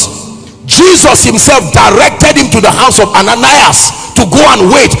Jesus, Jesus himself directed him to the house of Ananias to go and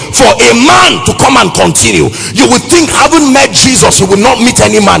wait for a man to come and continue. You would think, having met Jesus, you would not meet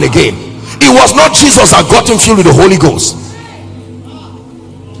any man again. It was not Jesus that got him filled with the Holy Ghost.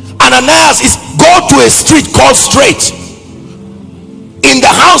 Ananias is go to a street called Straight. In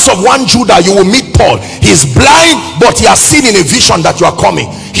the house of one Judah, you will meet Paul. He's blind, but he has seen in a vision that you are coming.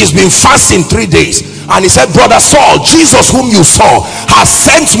 He's been fasting 3 days, and he said, brother Saul, Jesus whom you saw has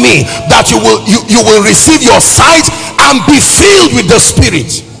sent me that you will receive your sight and be filled with the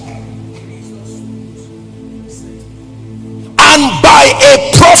Spirit. And by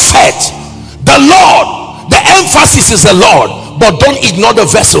a prophet, the Lord, the emphasis is the Lord, but don't ignore the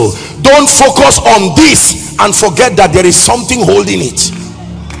vessel. Don't focus on this and forget that there is something holding it.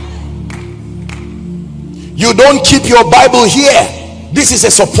 You don't keep your Bible here. This is a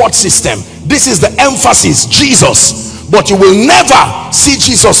support system. This is the emphasis, Jesus. But you will never see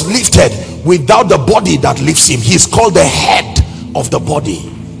Jesus lifted without the body that lifts him. He's called the head of the body.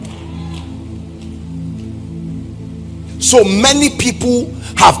 So many people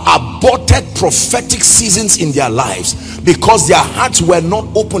have aborted prophetic seasons in their lives because their hearts were not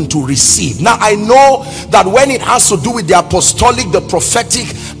open to receive. Now I know that when it has to do with the apostolic, the prophetic,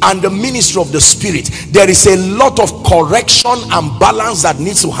 and the ministry of the Spirit, there is a lot of correction and balance that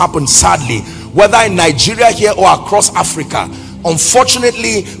needs to happen, sadly, whether in Nigeria here or across Africa.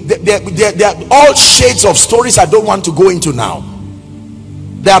 Unfortunately, there are all shades of stories I don't want to go into now.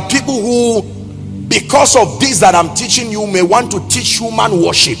 There are people who, because of this that I'm teaching you, may want to teach human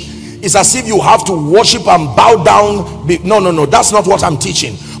worship. It's as if you have to worship and bow down. No, that's not what I'm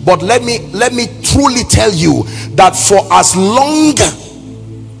teaching. But let me truly tell you that for as long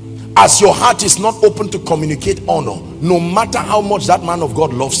as your heart is not open to communicate honor, no matter how much that man of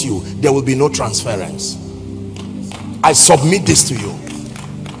God loves you, there will be no transference. I submit this to you.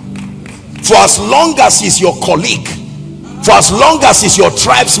 For as long as he's your colleague, for as long as he's your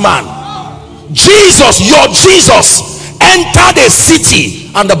tribesman, Jesus, your Jesus, entered a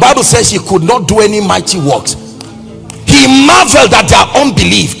city, and the Bible says he could not do any mighty works. He marveled at their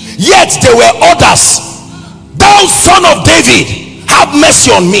unbelief, yet there were others. Thou son of David, have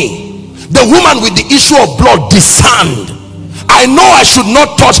mercy on me. The woman with the issue of blood discerned, I know I should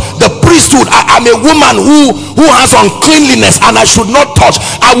not touch the priesthood. I'm a woman who has uncleanliness, and I should not touch.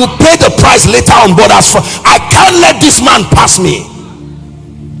 I will pay the price later on, but as for, I can't let this man pass me.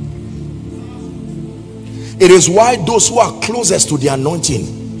 It is why those who are closest to the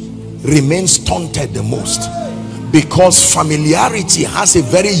anointing remain stunted the most, because familiarity has a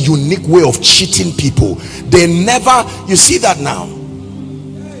very unique way of cheating people. They never, you see that now.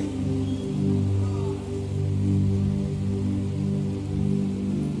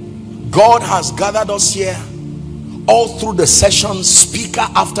 God has gathered us here all through the sessions, speaker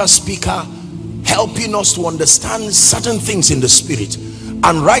after speaker, helping us to understand certain things in the spirit.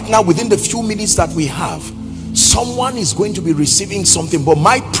 And right now, within the few minutes that we have, someone is going to be receiving something. But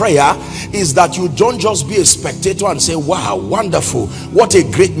my prayer is that you don't just be a spectator and say, wow, wonderful, what a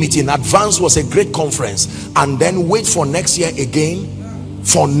great meeting, Advance was a great conference, and then wait for next year again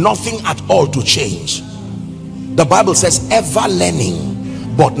for nothing at all to change. The Bible says ever learning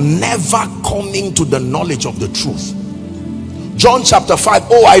but never coming to the knowledge of the truth. John chapter 5,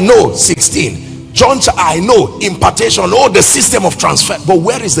 oh I know, 16. John, I know, impartation, oh the system of transfer, but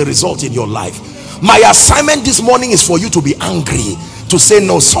where is the result in your life? My assignment this morning is for you to be angry, to say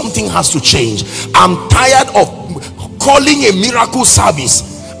no, something has to change. I'm tired of calling a miracle service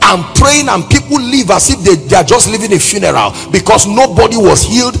and praying, and people live as if they are just living a funeral because nobody was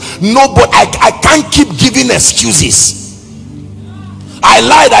healed. Nobody, I can't keep giving excuses. I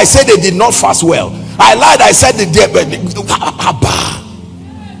lied, I said they did not fast well. I lied, I said they did.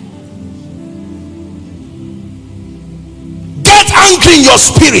 Get angry in your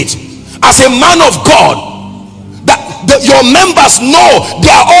spirit as a man of God, that your members know they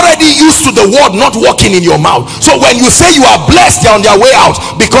are already used to the word not working in your mouth. So when you say you are blessed, they're on their way out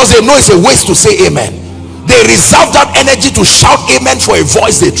because they know it's a waste to say amen. They reserve that energy to shout amen for a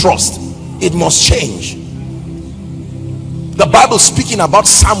voice they trust. It must change. The Bible, speaking about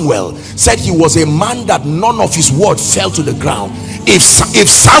Samuel, said he was a man that none of his word fell to the ground. If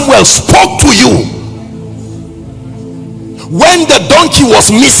Samuel spoke to you when the donkey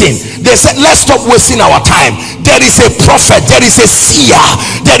was missing, they said, let's stop wasting our time. There is a prophet, there is a seer,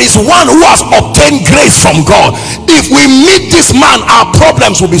 there is one who has obtained grace from God. If we meet this man, our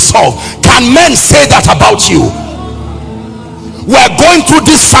problems will be solved. Can men say that about you? We're going through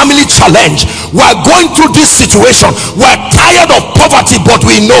this family challenge, we're going through this situation, we're tired of poverty, but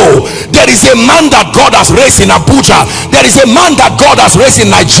we know there is a man that God has raised in Abuja, there is a man that God has raised in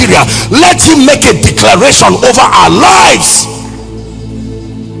Nigeria. Let him make a declaration over our lives.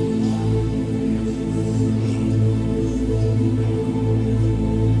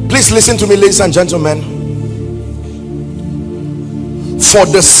 Please listen to me, ladies and gentlemen. For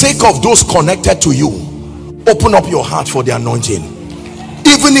the sake of those connected to you, open up your heart for the anointing.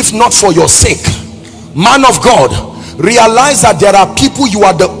 Even if not for your sake, man of God, realize that there are people, you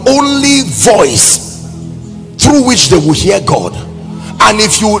are the only voice through which they will hear God. And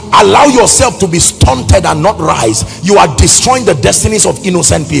if you allow yourself to be stunted and not rise, you are destroying the destinies of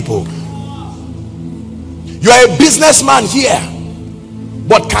innocent people. You are a businessman here,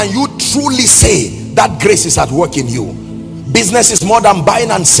 but can you truly say that grace is at work in you? Business is more than buying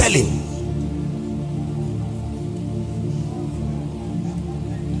and selling.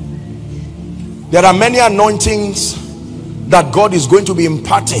 There are many anointings that God is going to be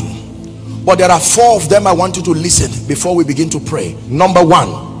imparting, but there are 4 of them I want you to listen before we begin to pray. Number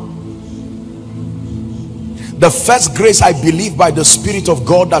 1, the first grace I believe by the Spirit of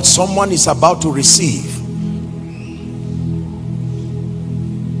God that someone is about to receive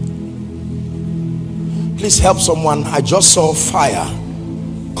Please help someone. I just saw fire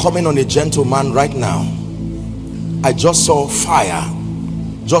coming on a gentleman right now. I just saw fire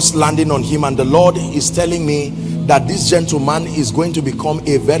just landing on him, and the Lord is telling me that this gentleman is going to become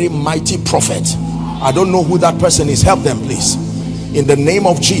a very mighty prophet. I don't know who that person is. Help them, please. In the name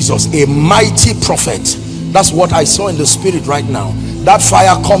of Jesus, a mighty prophet. That's what I saw in the spirit right now. That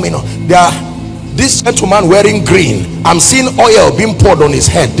fire coming on. This gentleman wearing green, I'm seeing oil being poured on his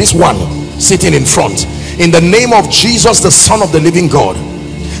head. This one sitting in front. In the name of Jesus, the Son of the living God,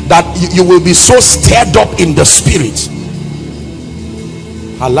 that you will be so stirred up in the spirit.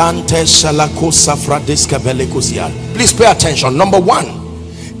 Please pay attention. Number 1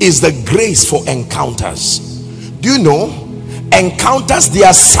 is the grace for encounters. Do you know, encounters, the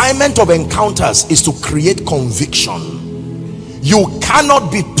assignment of encounters is to create conviction. You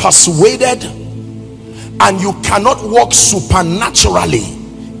cannot be persuaded and you cannot walk supernaturally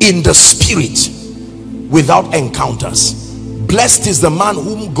in the spirit without encounters. Blessed is the man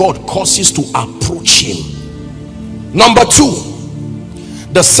whom God causes to approach him. Number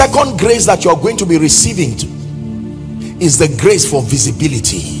 2, the second grace that you are going to be receiving is the grace for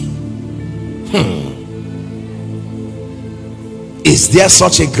visibility. Is there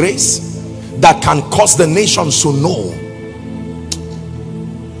such a grace that can cause the nations to know?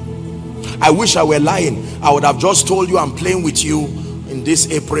 I wish I were lying. I would have just told you I'm playing with you in this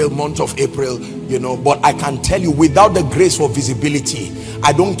month of April, you know, but I can tell you, without the grace for visibility,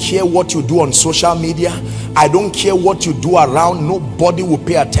 I don't care what you do on social media, I don't care what you do around, nobody will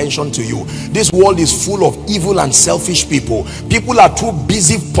pay attention to you. This world is full of evil and selfish people. People are too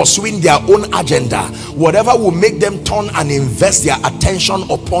busy pursuing their own agenda. Whatever will make them turn and invest their attention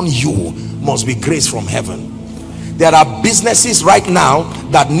upon you must be grace from heaven. There are businesses right now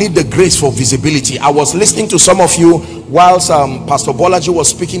that need the grace for visibility. I was listening to some of you whilst Pastor Bolaji was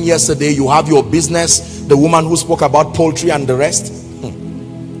speaking yesterday. You have your business, the woman who spoke about poultry and the rest.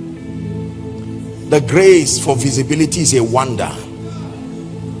 The grace for visibility is a wonder.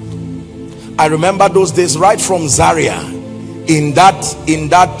 I remember those days right from Zaria, in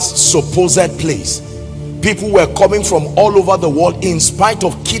that supposed place. People were coming from all over the world in spite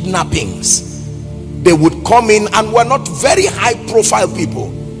of kidnappings. They would come in, and were not very high profile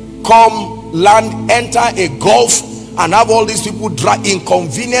people. Come, land, enter a Gulf, and have all these people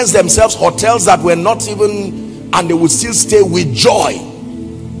inconvenience themselves, hotels that were not even, and they would still stay with joy.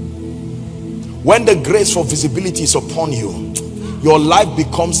 When the grace for visibility is upon you, your life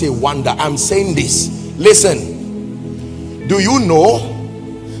becomes a wonder. I'm saying this, listen, do you know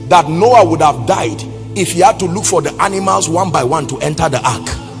that Noah would have died if he had to look for the animals one by one to enter the ark?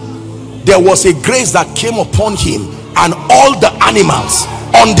 There was a grace that came upon him, and all the animals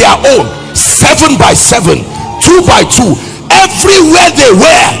on their own, 7 by 7, 2 by 2, everywhere they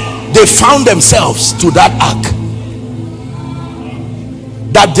were, they found themselves to that ark.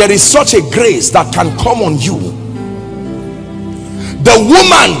 That there is such a grace that can come on you. The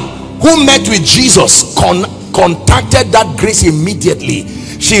woman who met with Jesus contacted that grace immediately.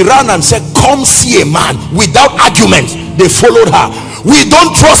 She ran and said, come see a man. Without argument, they followed her. We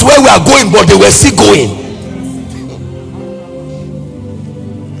don't trust where we are going, but they were still going.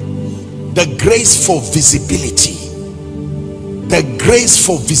 The grace for visibility. The grace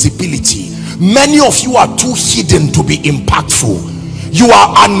for visibility. Many of you are too hidden to be impactful. You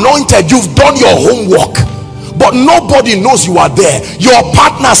are anointed, you've done your homework, but nobody knows you are there. Your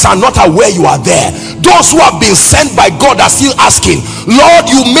partners are not aware you are there. Those who have been sent by God are still asking, Lord,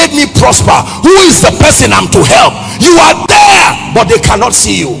 you made me prosper. Who is the person I'm to help? You are there, but they cannot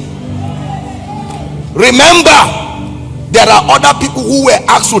see you. Remember, there are other people who were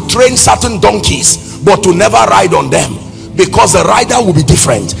asked to train certain donkeys, but to never ride on them, because the rider will be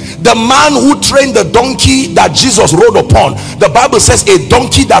different. The man who trained the donkey that Jesus rode upon, the Bible says a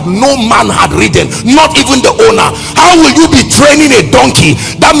donkey that no man had ridden, not even the owner. How will you be training a donkey?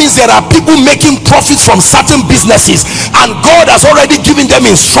 That means there are people making profits from certain businesses, and God has already given them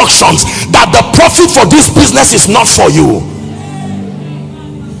instructions that the profit for this business is not for you.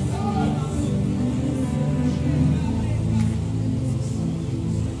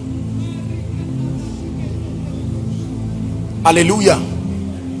 Hallelujah.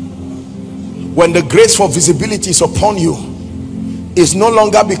 When the grace for visibility is upon you, it no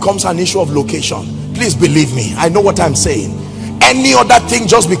longer becomes an issue of location. Please believe me, I know what I'm saying. Any other thing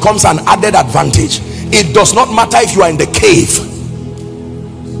just becomes an added advantage. It does not matter if you are in the cave.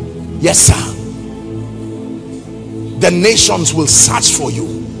 Yes, sir. The nations will search for you.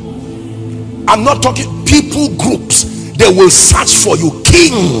 I'm not talking people groups. They will search for you.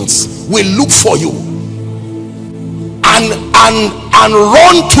 Kings will look for you and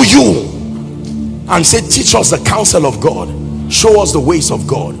run to you and say, teach us the counsel of God, show us the ways of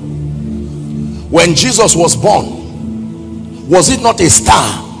God. When Jesus was born, was it not a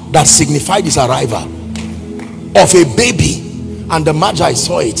star that signified his arrival? Of a baby. And the Magi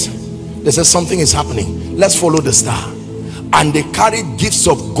saw it. They said, something is happening, let's follow the star. And they carried gifts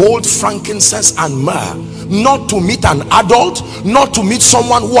of gold, frankincense and myrrh, not to meet an adult, not to meet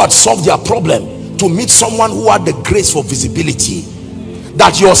someone who had solved their problem, to meet someone who had the grace for visibility,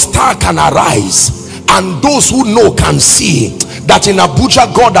 that your star can arise and those who know can see that in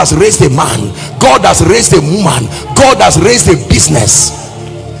Abuja God has raised a man, God has raised a woman, God has raised a business.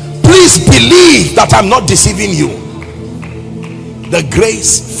 Please believe that I'm not deceiving you. The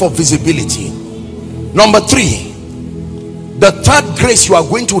grace for visibility. Number 3, the third grace you are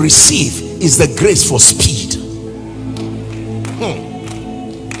going to receive is the grace for speed.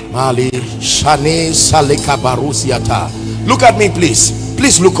 Look at me, please.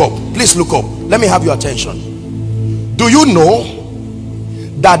 Please look up. Please look up. Let me have your attention. Do you know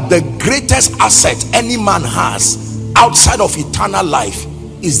that the greatest asset any man has outside of eternal life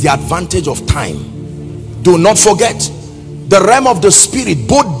is the advantage of time? Do not forget, the realm of the spirit,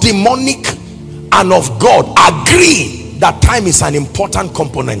 both demonic and of God, agree that time is an important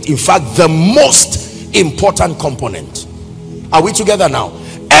component. In fact, the most important component. Are we together now?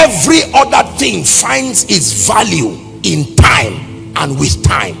 Every other thing finds its value in time and with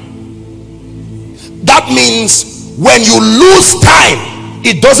time. That means when you lose time,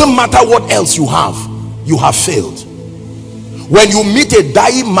 it doesn't matter what else you have failed. When you meet a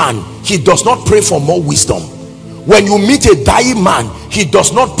dying man, he does not pray for more wisdom. When you meet a dying man, he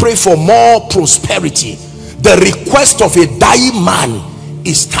does not pray for more prosperity. The request of a dying man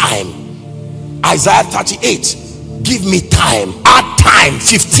is time. Isaiah 38, give me time. Add time,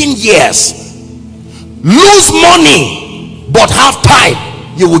 15 years. Lose money but have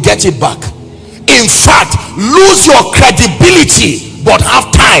time, you will get it back. In fact, lose your credibility but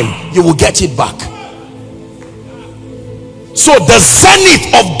have time, you will get it back. So the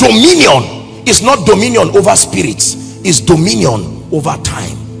zenith of dominion is not dominion over spirits, is dominion over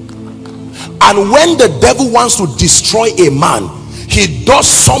time. And when the devil wants to destroy a man, he does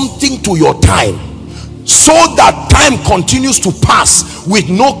something to your time so that time continues to pass with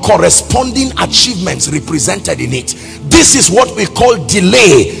no corresponding achievements represented in it. This is what we call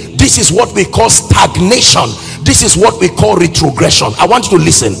delay. This is what we call stagnation. This is what we call retrogression. I want you to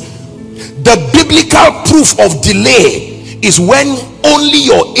listen. The biblical proof of delay is when only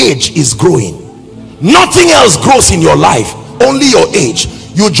your age is growing. Nothing else grows in your life, only your age.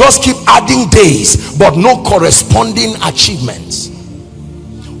 You just keep adding days but no corresponding achievements.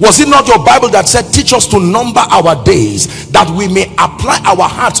 Was it not your Bible that said, teach us to number our days that we may apply our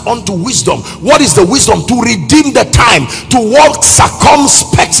hearts unto wisdom? What is the wisdom? To redeem the time, to walk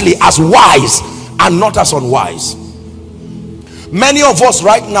circumspectly as wise and not as unwise. Many of us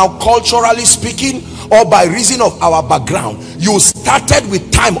right now, culturally speaking, or by reason of our background, you started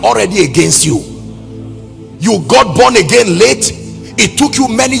with time already against you. You got born again late. It took you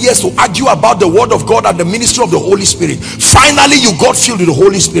many years to argue about the word of God and the ministry of the Holy Spirit. Finally, you got filled with the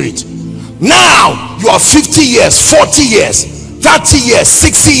Holy Spirit. Now, you are 50 years, 40 years, 30 years,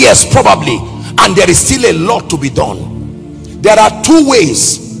 60 years probably, and there is still a lot to be done. There are two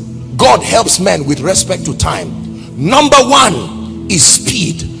ways God helps men with respect to time. Number 1 is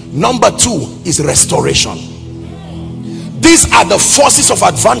speed. Number 2 is restoration. These are the forces of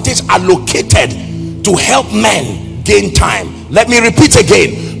advantage allocated to help men gain time. Let me repeat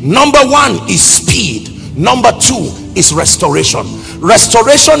again. Number 1 is speed. Number 2 is restoration.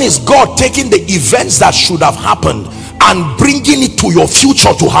 Restoration is God taking the events that should have happened and bringing it to your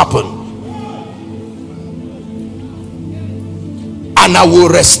future to happen. and I will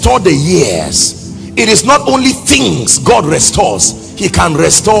restore the years. It is not only things God restores, he can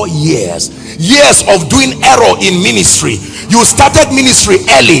restore years. Years of doing error in ministry. You started ministry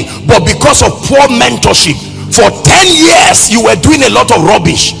early, but because of poor mentorship, for 10 years you were doing a lot of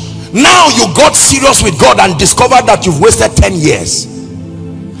rubbish. Now you got serious with God and discovered that you've wasted 10 years.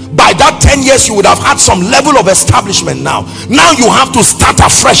 By that 10 years you would have had some level of establishment. Now you have to start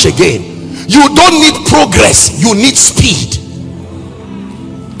afresh again. You don't need progress, you need speed.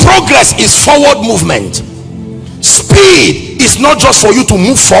 Progress is forward movement. Speed is not just for you to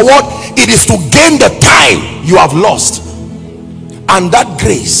move forward, it is to gain the time you have lost. And that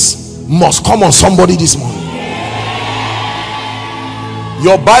grace must come on somebody this morning.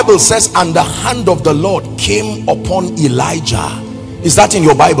 Your Bible says, and the hand of the Lord came upon Elijah. Is that in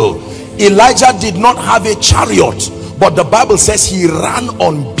your Bible? Elijah did not have a chariot, but the Bible says he ran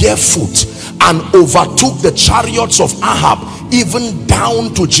on barefoot and overtook the chariots of Ahab, even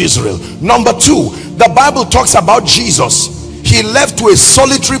down to Jezreel. Number two, the Bible talks about Jesus. He left to a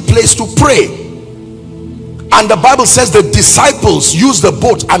solitary place to pray, and the Bible says the disciples used the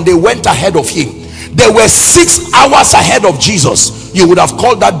boat and they went ahead of him. They were 6 hours ahead of Jesus. You would have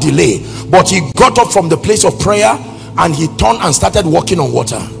called that delay, but he got up from the place of prayer and he turned and started walking on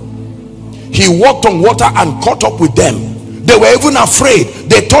water. He walked on water and caught up with them. They were even afraid.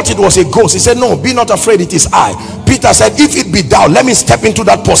 They thought it was a ghost. He said, no, be not afraid, it is I. Peter said, if it be thou, let me step into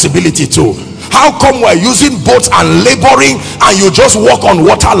that possibility too. How come we're using boats and laboring and you just walk on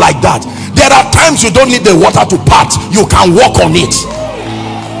water like that? There are times you don't need the water to part, you can walk on it.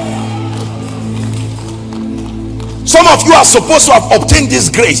 Some of you are supposed to have obtained this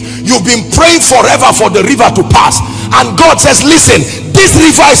grace. You've been praying forever for the river to pass, and God says, listen, this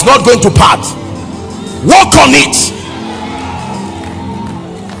river is not going to part. Walk on it.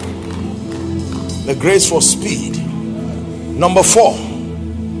 The grace for speed. Number 4,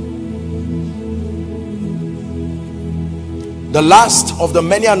 the last of the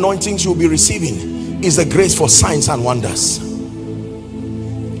many anointings you'll be receiving is the grace for signs and wonders.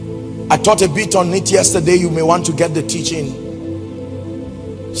 I taught a bit on it yesterday. You may want to get the teaching.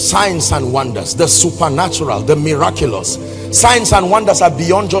 Signs and wonders, the supernatural, the miraculous. Signs and wonders are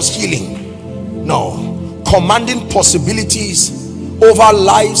beyond just healing. No, commanding possibilities over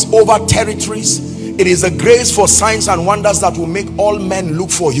lives, over territories. It is a grace for signs and wonders that will make all men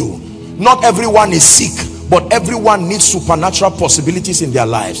look for you. Not everyone is sick, but everyone needs supernatural possibilities in their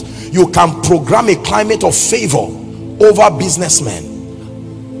lives. You can program a climate of favor over businessmen.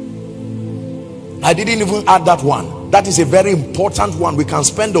 I didn't even add that one. That is a very important one. We can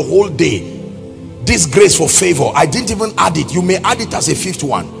spend the whole day. This grace for favor, I didn't even add it. You may add it as a 5th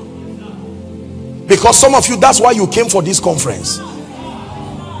one, because some of you, that's why you came for this conference.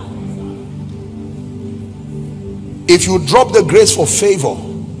 If you drop the grace for favor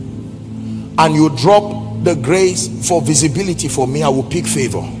and you drop the grace for visibility for me, I will pick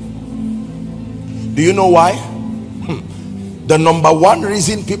favor. Do you know why? The number one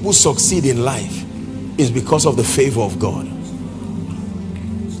reason people succeed in life is because of the favor of God.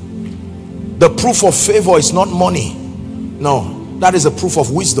 The proof of favor is not money. No, that is a proof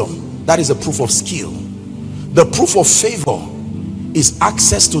of wisdom. That is a proof of skill. The proof of favor is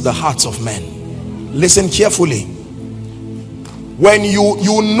access to the hearts of men. Listen carefully. When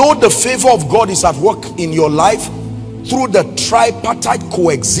you know the favor of God is at work in your life through the tripartite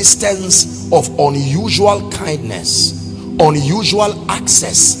coexistence of unusual kindness, unusual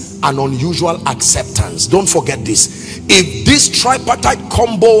access, and unusual acceptance. Don't forget this. If this tripartite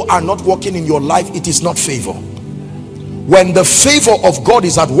combo are not working in your life, it is not favor. When the favor of God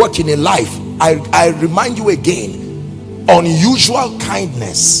is at work in a life, I remind you again, unusual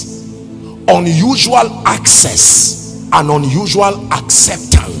kindness, unusual access, and unusual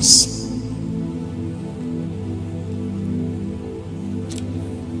acceptance.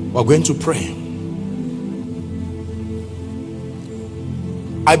 We're going to pray.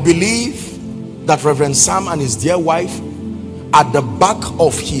 I believe that Reverend Sam and his dear wife, at the back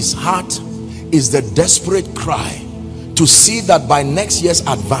of his heart is the desperate cry to see that by next year's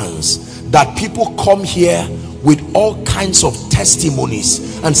advance, that people come here with all kinds of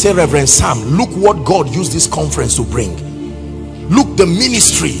testimonies and say, Reverend Sam, look what God used this conference to bring. Look, the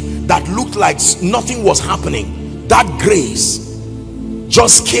ministry that looked like nothing was happening, that grace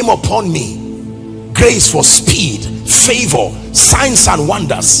just came upon me. Grace for speed, favor, signs and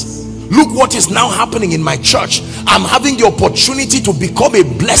wonders. Look what is now happening in my church. I'm having the opportunity to become a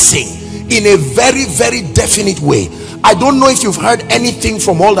blessing in a very, very definite way. I don't know if you've heard anything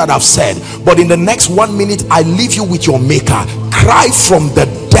from all that I've said, but in the next 1 minute, I leave you with your maker. Cry from the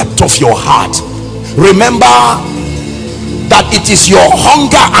depth of your heart. Remember that that it is your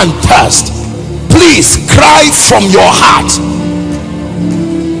hunger and thirst, please cry from your heart.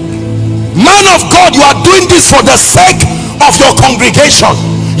 Man of God, you are doing this for the sake of your congregation.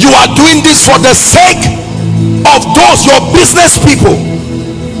 You are doing this for the sake of those your business people.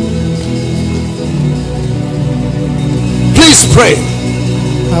 Please pray.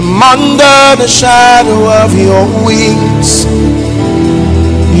 I'm under the shadow of your wings.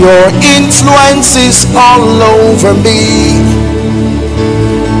 Your influence is all over me.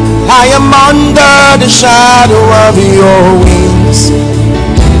 I am under the shadow of your wings.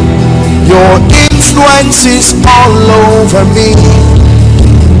 Your influence is all over me.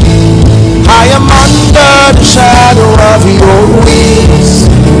 I am under the shadow of your wings.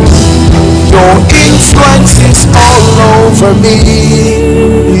 Your influence is all over me.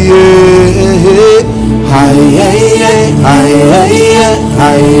 Yeah.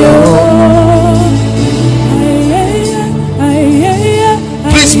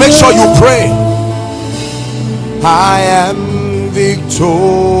 Please make sure you pray. I am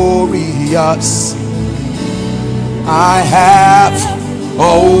victorious. I have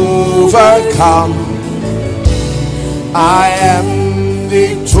overcome. I am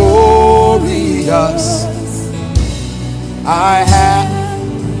victorious. I have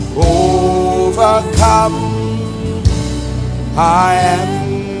overcome. I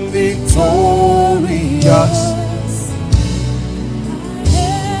am victorious.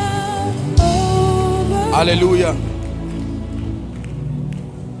 Hallelujah.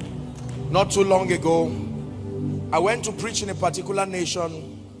 Not too long ago, I went to preach in a particular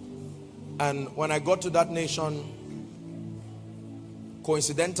nation, and when I got to that nation,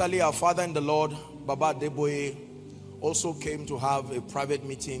 coincidentally, our father in the Lord, Baba Deboye, also came to have a private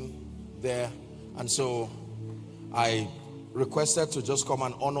meeting there. And so I requested to just come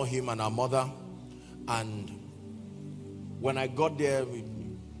and honor him and our mother. And when I got there, we,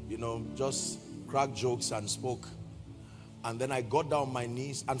 just cracked jokes and spoke. And then I got down on my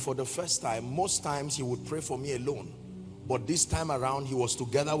knees, and for the first time, most times he would pray for me alone, but this time around he was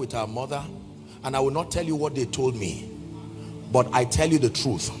together with our mother. And I will not tell you what they told me, but I tell you the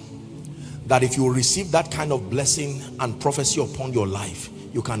truth, that if you receive that kind of blessing and prophecy upon your life,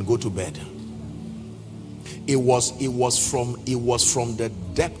 you can go to bed. It was from the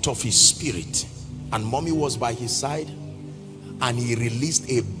depth of his spirit, and mommy was by his side, and he released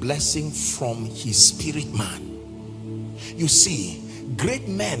a blessing from his spirit man. You see, great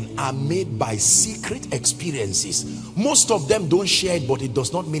men are made by secret experiences. Most of them don't share it, but it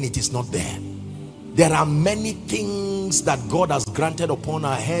does not mean it is not there. There are many things that God has granted upon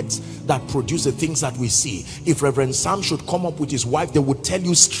our heads that produce the things that we see. If Reverend Sam should come up with his wife, they would tell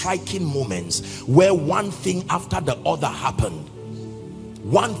you striking moments where one thing after the other happened.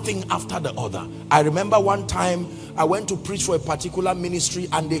 One thing after the other. I remember one time I went to preach for a particular ministry,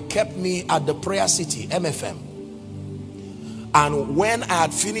 and they kept me at the Prayer City, MFM. And when I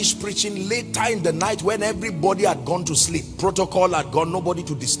had finished preaching later in the night, when everybody had gone to sleep, protocol had gone, nobody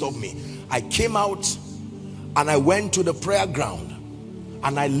to disturb me, I came out and I went to the prayer ground,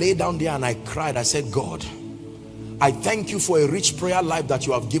 and I lay down there and I cried. I said, God, I thank you for a rich prayer life that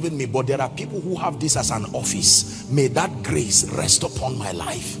you have given me, but there are people who have this as an office. May that grace rest upon my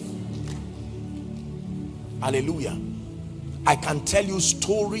life. Hallelujah. I can tell you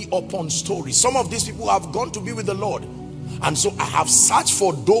story upon story. Some of these people have gone to be with the Lord, and so I have searched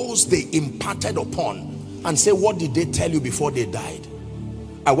for those they imparted upon and say, what did they tell you before they died?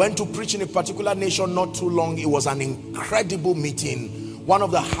 I went to preach in a particular nation not too long. It was an incredible meeting, one of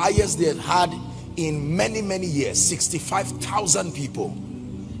the highest they had had in many years, 65,000 people.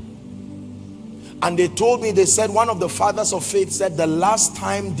 And they told me, they said, one of the fathers of faith said the last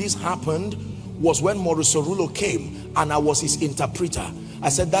time this happened was when Maurice Orulo came and I was his interpreter. I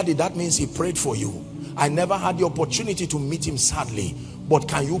said, Daddy, that means he prayed for you. I never had the opportunity to meet him, sadly, but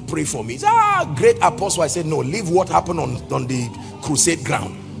can you pray for me? He said, great apostle. I said, no, leave what happened on the crusade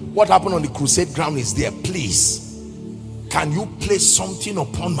ground. What happened on the crusade ground is there. Please, can you place something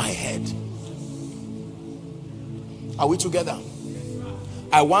upon my head? Are we together?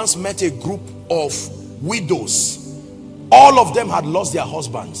 I once met a group of widows. All of them had lost their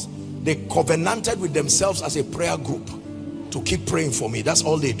husbands. They covenanted with themselves as a prayer group to keep praying for me. That's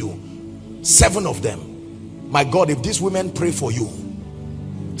all they do. 7 of them. My God, if these women pray for you,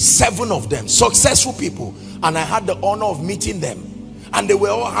 7 of them, successful people, and I had the honor of meeting them, and they were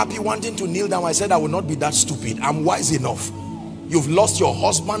all happy, wanting to kneel down. I said, I will not be that stupid. I'm wise enough. You've lost your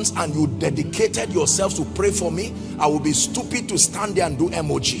husbands and you dedicated yourselves to pray for me. I will be stupid to stand there and do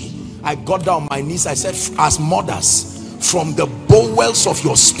emoji. I got down on my knees. I said, as mothers, from the bowels of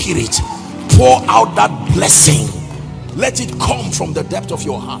your spirit, pour out that blessing Let it come from the depth of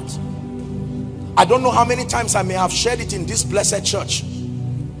your heart. I don't know how many times I may have shared it in this blessed church.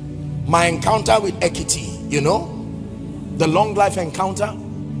 My encounter with Ekiti, you know, the long life encounter.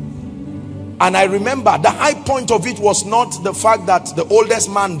 And I remember the high point of it was not the fact that the oldest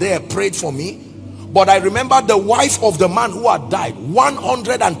man there prayed for me, but I remember the wife of the man who had died,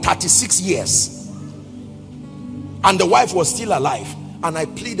 136 years, and the wife was still alive, and I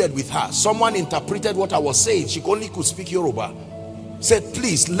pleaded with her. Someone interpreted what I was saying. She only could speak Yoruba. Said,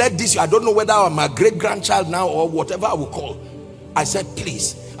 please let this, I don't know whether I'm a great grandchild now or whatever I will call. I said,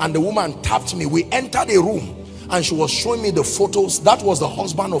 please. And the woman tapped me. We entered a room and she was showing me the photos. That was the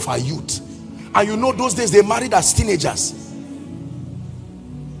husband of her youth. And you know, those days they married as teenagers.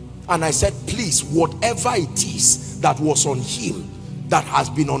 And I said, please, whatever it is that was on him that has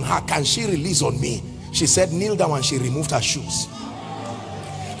been on her, can she release on me? She said, kneel down, and she removed her shoes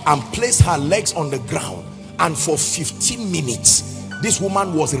and placed her legs on the ground. And for 15 minutes, this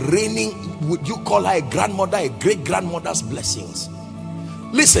woman was raining, would you call her a grandmother, a great grandmother's blessings.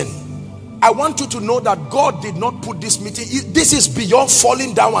 Listen, I want you to know that God did not put this meeting. This is beyond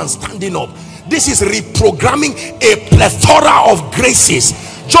falling down and standing up. This is reprogramming a plethora of graces,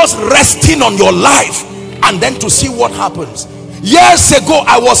 just resting on your life and then to see what happens. Years ago,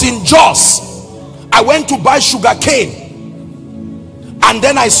 I was in Jos. I went to buy sugar cane, and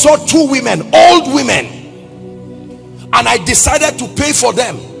then I saw two women, old women, and I decided to pay for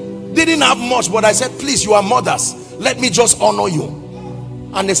them. Didn't have much, but I said, please, you are mothers, let me just honor you.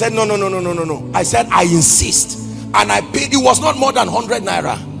 And they said, no. I said, I insist. And I paid. It was not more than 100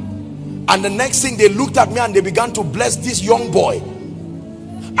 naira. And the next thing, they looked at me and they began to bless this young boy.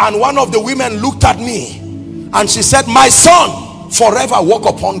 And one of the women looked at me and she said, my son, forever walk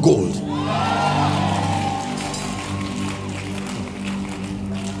upon gold.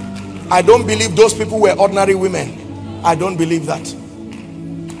 I don't believe those people were ordinary women. I don't believe that.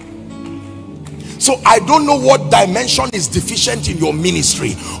 So I don't know what dimension is deficient in your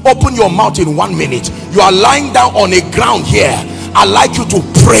ministry. Open your mouth in 1 minute. You are lying down on a ground here. I'd like you to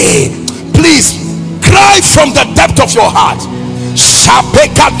pray. Please cry from the depth of your heart.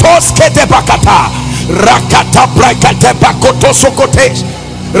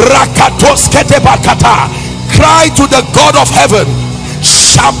 Cry to the God of heaven.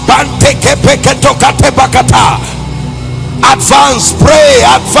 Advance, pray,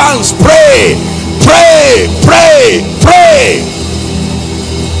 advance, pray. Pray, pray, pray.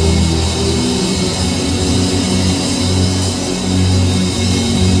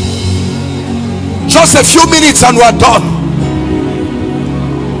 Just a few minutes and we're done.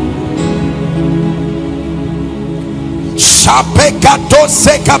 Shapekato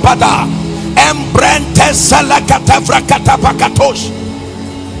sekabada embrente salakatavrakata pakatosh.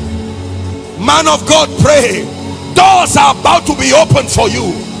 Man of God, pray. Doors are about to be opened for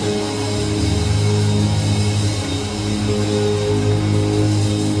you.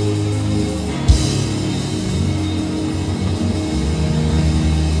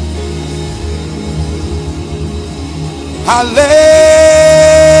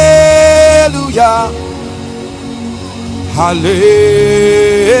 Hallelujah, hallelujah,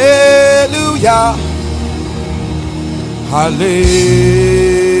 hallelujah,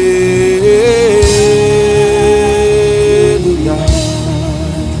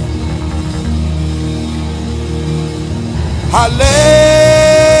 hallelujah.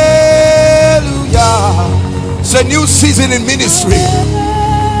 It's a new season in ministry.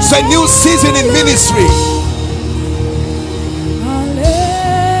 It's a new season in ministry.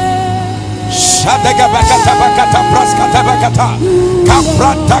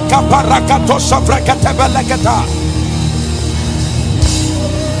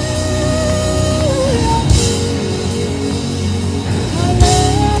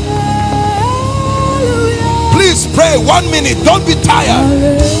 Please pray 1 minute. Don't be tired.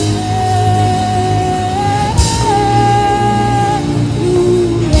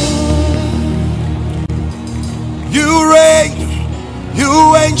 You reign,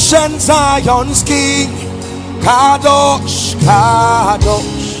 you ancient Zion's King. Kadosh,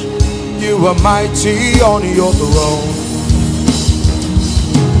 Kadosh, you are mighty on your throne.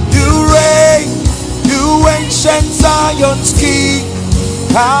 You reign, you ancient Zion's King.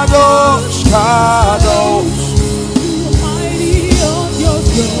 Kadosh, Kadosh,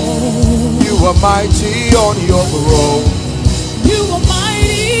 you are mighty on your throne. You are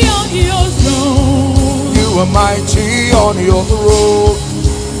mighty on your throne. You are mighty on your throne.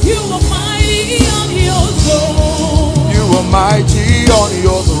 You are mighty on your throne. You are mighty on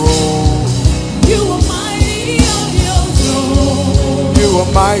your throne. You are mighty on your throne. You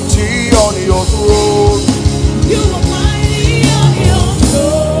are mighty on your throne. You are mighty.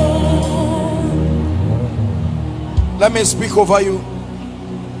 Let me speak over you.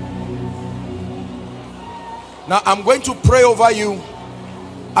 Now I'm going to pray over you,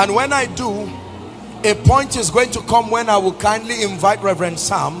 and when I do, a point is going to come when I will kindly invite Reverend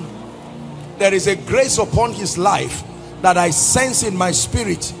Sam. There is a grace upon his life that I sense in my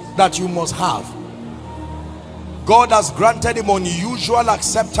spirit that you must have. God has granted him unusual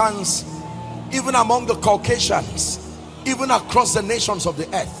acceptance even among the Caucasians, even across the nations of the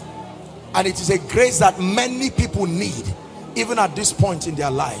earth, and it is a grace that many people need even at this point in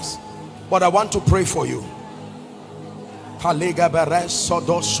their lives. But I want to pray for you. I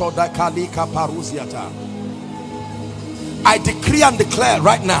decree and declare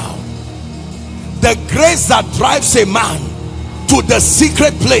right now, the grace that drives a man to the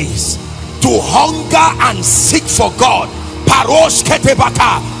secret place to hunger and seek for God, parosh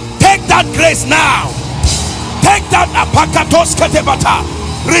ketebata, take that grace now. Take that apakatos ketebata.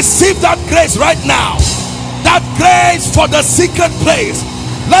 Receive that grace right now. That grace for the secret place,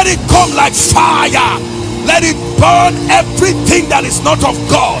 let it come like fire. Let it burn everything that is not of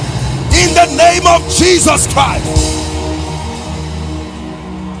God in the name of Jesus Christ.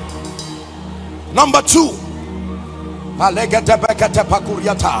 Number 2, I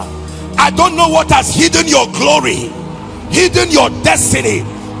don't know what has hidden your glory, hidden your destiny,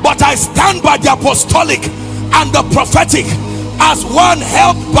 but I stand by the apostolic and the prophetic as one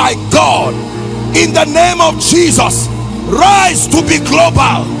helped by God. In the name of Jesus, rise to be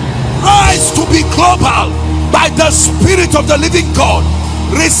global. Rise to be global by the Spirit of the living God.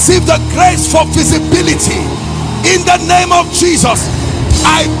 Receive the grace for visibility in the name of Jesus.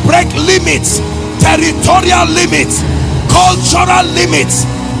 I break limits, territorial limits, cultural limits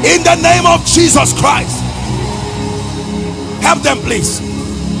in the name of Jesus Christ. Help them, please.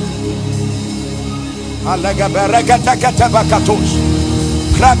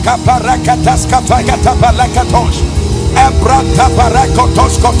 Ebrata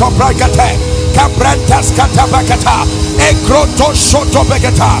barakotos koto brakate, kabrantas katabakata, ekroto shoto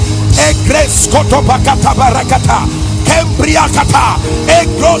begata, egres koto bakata barakata, kembriakata,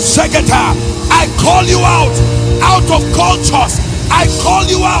 egros segata. I call you out of cultures. I call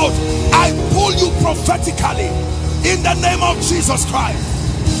you out. I pull you prophetically in the name of Jesus Christ.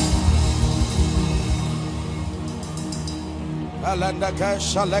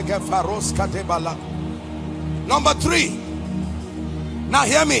 Number 3, now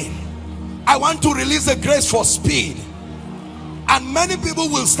hear me. I want to release the grace for speed, and many people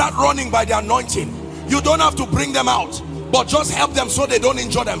will start running by the anointing. You don't have to bring them out, but just help them so they don't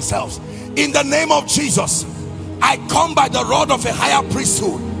injure themselves. In the name of Jesus, I come by the rod of a higher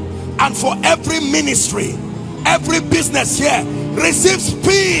priesthood, and for every ministry, every business here, receive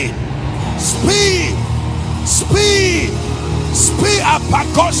speed, speed, speed, speed.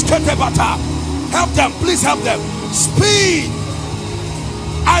 Help them, please help them. Speed.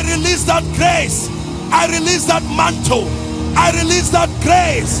 I release that grace. I release that mantle. I release that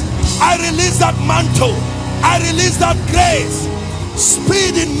grace. I release that mantle. I release that grace.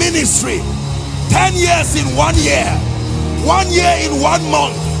 Speed in ministry. 10 years in 1 year. 1 year in 1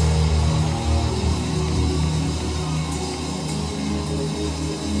 month.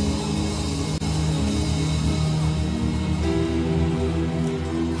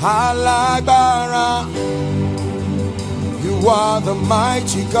 Halagbara, you are the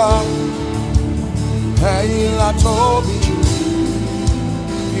mighty God. Heila Tobi,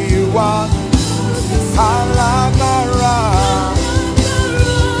 you are Halagbara,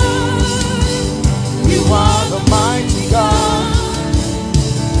 you are the mighty God.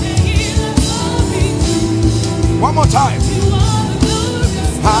 One more time.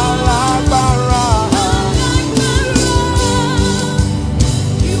 Halagbara.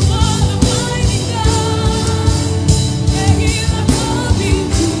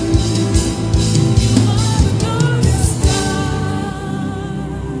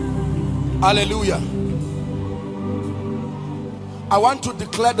 Hallelujah. I want to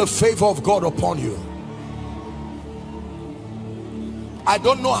declare the favor of God upon you. I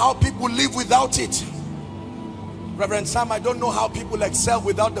don't know how people live without it. Reverend Sam, I don't know how people excel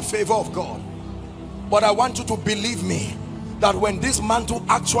without the favor of God. But I want you to believe me that when this mantle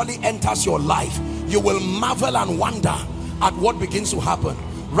actually enters your life, you will marvel and wonder at what begins to happen.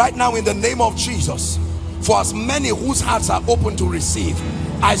 Right now, in the name of Jesus, for as many whose hearts are open to receive,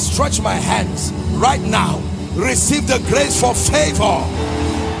 I stretch my hands right now. Receive the grace for favor.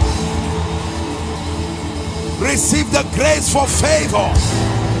 Receive the grace for favor.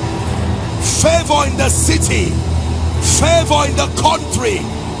 Favor in the city, favor in the country,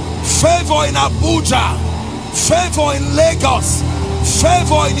 favor in Abuja, favor in Lagos,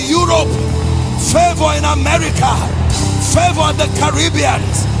 favor in Europe, favor in America, favor in the Caribbean,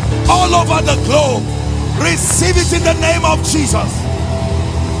 all over the globe. Receive it in the name of Jesus.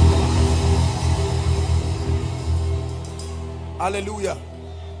 Hallelujah.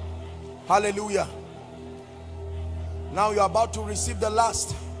 Hallelujah. Now you're about to receive the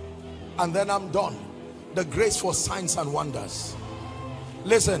last, and then I'm done. The grace for signs and wonders.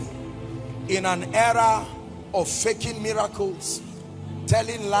 Listen, in an era of faking miracles,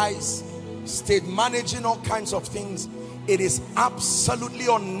 telling lies, state managing all kinds of things, it is absolutely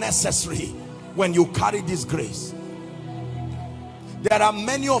unnecessary when you carry this grace. There are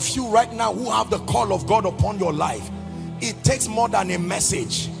many of you right now who have the call of God upon your life. It takes more than a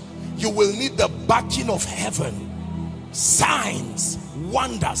message. You will need the backing of heaven. Signs,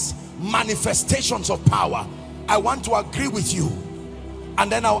 wonders, manifestations of power. I want to agree with you,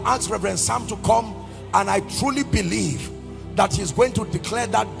 and then I'll ask Reverend Sam to come, and I truly believe that he's going to declare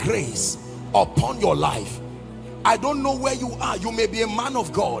that grace upon your life. I don't know where you are. You may be a man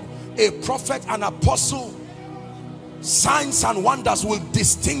of God, a prophet, an apostle. Signs and wonders will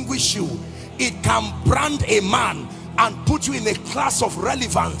distinguish you. It can brand a man and put you in a class of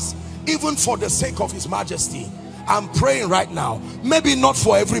relevance, even for the sake of his majesty. I'm praying right now, maybe not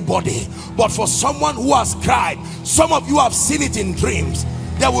for everybody, but for someone who has cried. Some of you have seen it in dreams.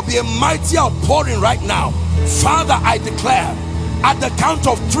 There will be a mighty outpouring right now. Father, I declare, at the count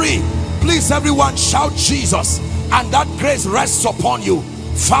of 3, please everyone shout Jesus, and that grace rests upon you.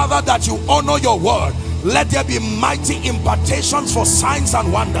 Father, that you honor your word. Let there be mighty impartations for signs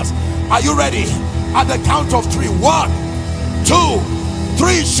and wonders. Are you ready? At the count of 3, 1, 2,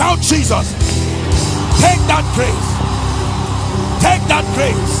 3, shout Jesus. Take that grace. Take that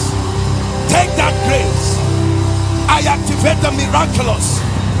grace. Take that grace. I activate the miraculous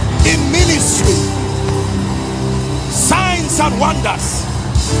in ministry. Signs and wonders.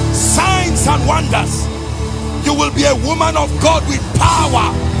 Signs and wonders. You will be a woman of God with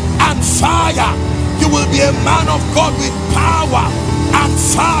power and fire. You will be a man of God with power and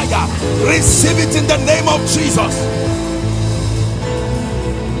fire. Receive it in the name of Jesus.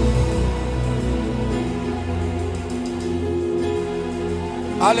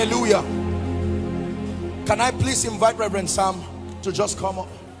 Hallelujah. Can I please invite Reverend Sam to just come up?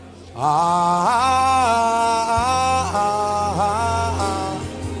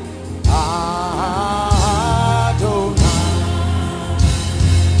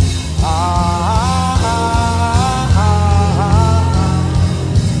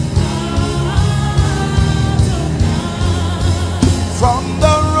 From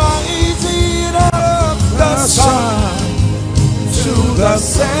the rising of the sun to the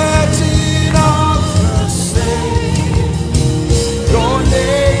setting of the same, your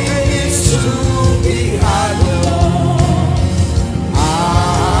name is to be hallowed.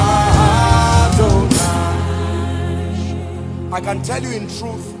 Adonai. I can tell you in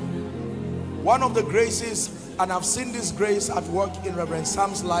truth, one of the graces, and I've seen this grace at work in Reverend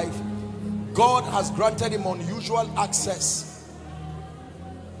Sam's life, God has granted him unusual access.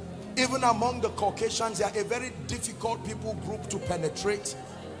 Even among the Caucasians, they are a very difficult people group to penetrate,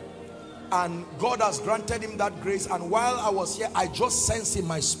 and God has granted him that grace. And while I was here, I just sensed in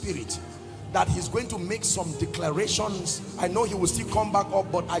my spirit that he's going to make some declarations. I know he will still come back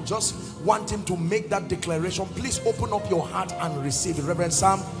up, but I just want him to make that declaration. Please open up your heart and receive it. Reverend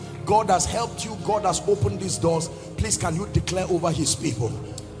Sam, God has helped you. God has opened these doors. Please, can you declare over his people?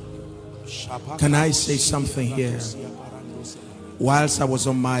 Can I say something here? Whilst I was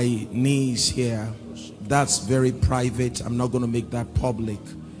on my knees here, that's very private. I'm not going to make that public.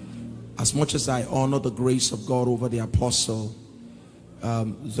 As much as I honor the grace of God over the apostle,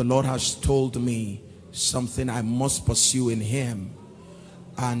 the Lord has told me something I must pursue in him,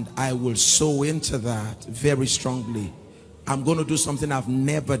 and I will sow into that very strongly. I'm going to do something I've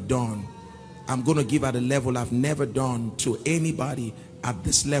never done. I'm going to give at a level I've never done to anybody at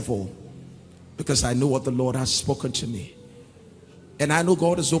this level, because I know what the Lord has spoken to me. And I know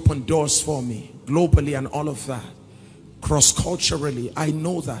God has opened doors for me globally and all of that. Cross-culturally, I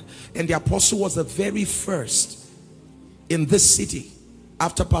know that. And the apostle was the very first in this city,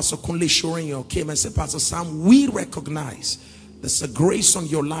 after Pastor Kunle Shorinyo came and said, Pastor Sam, we recognize there's a grace on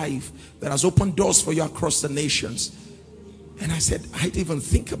your life that has opened doors for you across the nations. And I said, I didn't even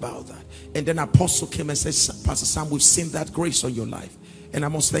think about that. And then apostle came and said, Pastor Sam, we've seen that grace on your life. And I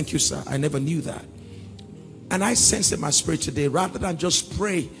must thank you, sir. I never knew that. And I sense in my spirit today, rather than just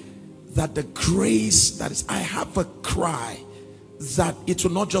pray that the grace that is, I have a cry that it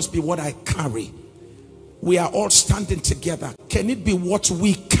will not just be what I carry. We are all standing together. Can it be what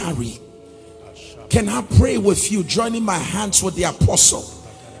we carry? Can I pray with you, joining my hands with the apostle,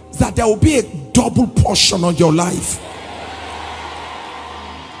 that there will be a double portion on your life.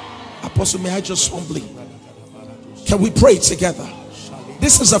 Apostle, may I just humbly, can we pray together?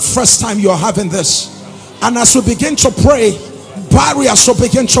 This is the first time you're having this, and as we begin to pray, barriers will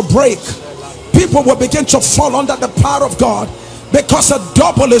begin to break. People will begin to fall under the power of God, because a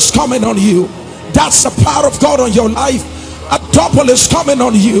double is coming on you. That's the power of God on your life. A double is coming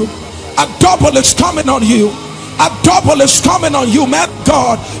on you. A double is coming on you. A double is coming on you, man.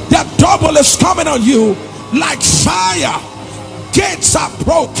 God, that double is coming on you like fire. Gates are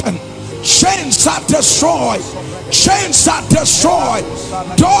broken, chains are destroyed, chains are destroyed,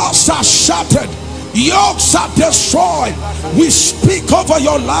 doors are shattered, yokes are destroyed. We speak over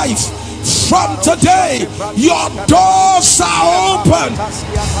your life. From today, your doors are open.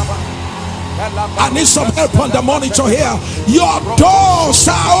 I need some help on the monitor here. Your doors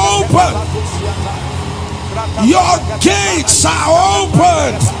are open. Your gates are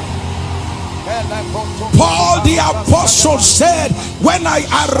open. Paul the apostle said, when I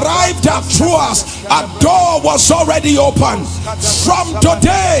arrived at Troas, a door was already open. From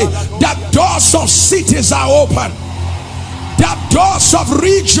today, the doors of cities are open. The doors of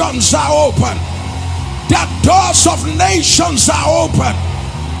regions are open. The doors of nations are open.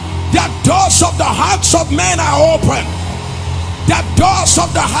 The doors of the hearts of men are open. The doors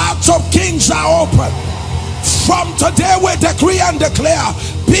of the hearts of kings are open. From today we decree and declare,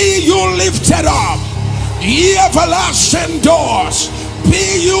 be you lifted up, ye everlasting doors.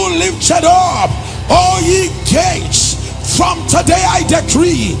 Be you lifted up, O ye gates. From today I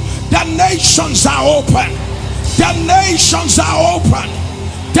decree, the nations are open. The nations are open.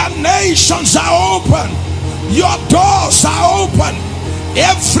 The nations are open. Your doors are open.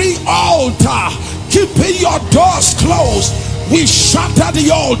 Every altar keeping your doors closed, we shatter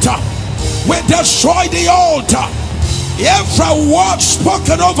the altar. We destroy the altar. Every word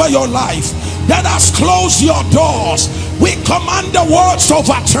spoken over your life that has closed your doors, we command the words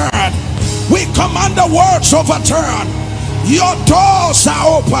overturned. We command the words overturned. Your doors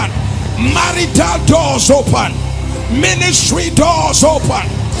are open. Marital doors open. Ministry doors open.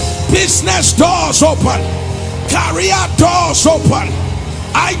 Business doors open. Career doors open.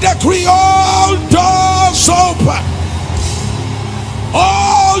 I decree all doors open.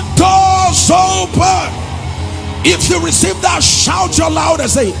 All doors open. If you receive that, shout your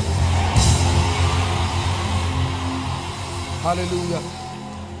loudest. Say hallelujah.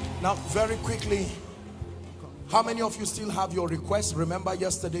 Now very quickly, how many of you still have your requests? Remember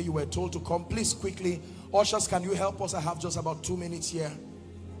yesterday you were told to come. Please quickly, ushers, can you help us? I have just about 2 minutes here.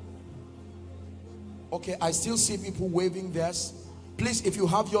 Okay, I still see people waving theirs. Please, if you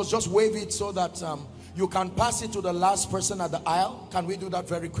have yours, just wave it so that you can pass it to the last person at the aisle. Can we do that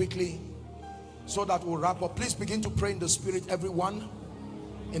very quickly so that we'll wrap up? Please begin to pray in the spirit, everyone,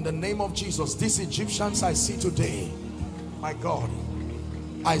 in the name of Jesus. These Egyptians I see today, my God,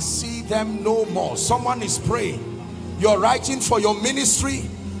 I see them no more. Someone is praying. You're writing for your ministry,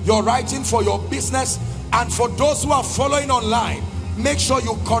 you're writing for your business, and for those who are following online, make sure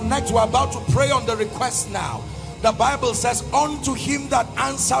you connect. We're about to pray on the request now. The Bible says, unto him that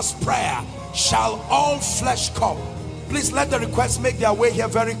answers prayer shall all flesh come. Please let the requests make their way here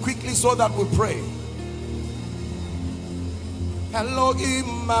very quickly so that we pray.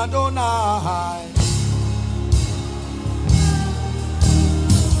 Elohim Adonai.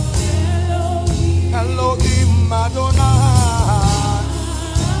 Elohim Adonai.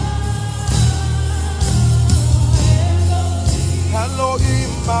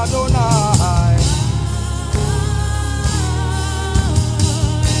 Elohim Adonai.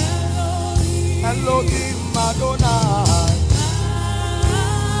 Elohim Adonai.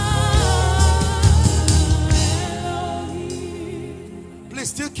 Please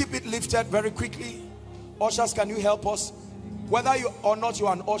still keep it lifted very quickly. Ushers, can you help us? Whether you or not you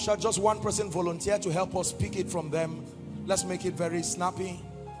are an usher, just one person volunteer to help us pick it from them. Let's make it very snappy.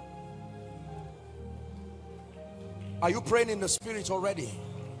 Are you praying in the spirit already?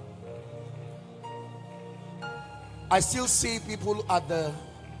 I still see people at the...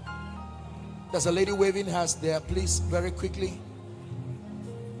 There's a lady waving hers there. Please, very quickly.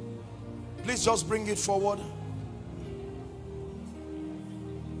 Please just bring it forward.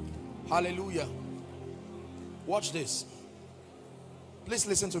 Hallelujah. Watch this. Please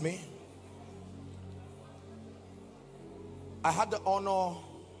listen to me. I had the honor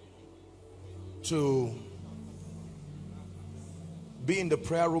to be in the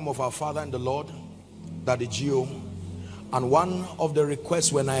prayer room of our Father in the Lord, Daddy Gio, and one of the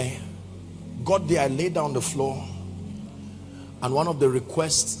requests when I got there, I laid down on the floor, and one of the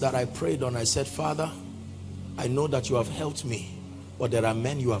requests that I prayed on, I said, Father, I know that you have helped me but there are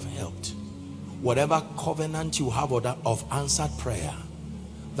men you have helped. Whatever covenant you have of answered prayer,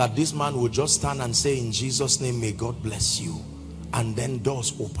 that this man will just stand and say, in Jesus' name, may God bless you, and then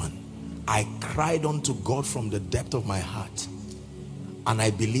doors open. I cried unto God from the depth of my heart, and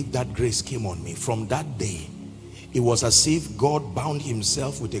I believe that grace came on me. From that day, it was as if God bound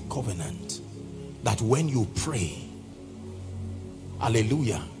himself with a covenant that when you pray,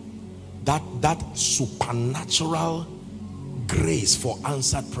 hallelujah, that supernatural grace for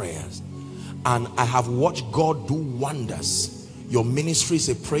answered prayers. And I have watched God do wonders. Your ministry is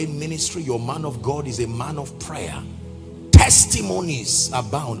a praying ministry. Your man of God is a man of prayer. Testimonies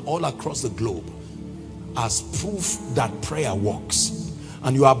abound all across the globe as proof that prayer works.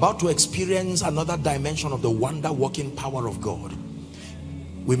 And you are about to experience another dimension of the wonder-working power of God.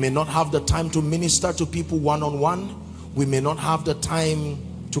 We may not have the time to minister to people one-on-one. We may not have the time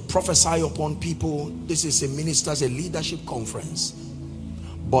to prophesy upon people. This is a ministers, a leadership conference.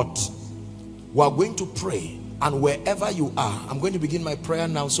 But we are going to pray, and wherever you are, I'm going to begin my prayer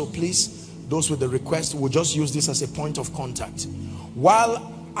now. So please, those with the request, will just use this as a point of contact.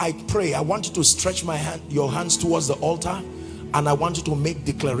 While I pray, I want you to stretch your hands towards the altar, and I want you to make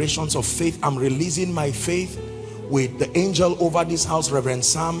declarations of faith. I'm releasing my faith with the angel over this house, Reverend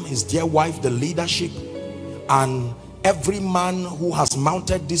Sam, his dear wife, the leadership, and every man who has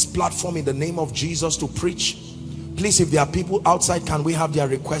mounted this platform in the name of Jesus to preach. Please, if there are people outside, can we have their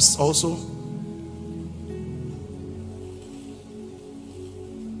requests also?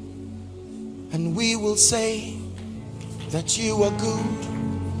 And we will say that you are good,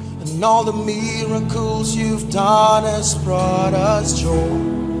 and all the miracles you've done has brought us joy,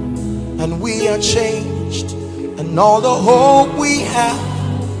 and we are changed, and all the hope we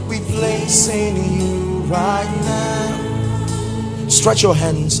have we place in you right now. Stretch your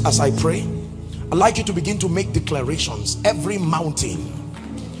hands as I pray. I'd like you to begin to make declarations. Every mountain,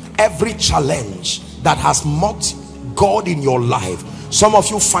 every challenge that has mocked God in your life, some of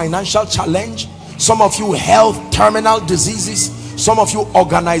you financial challenge, some of you health, terminal diseases, some of you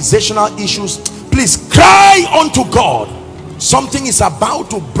organizational issues, please cry unto God. Something is about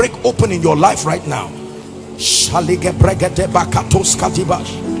to break open in your life right now.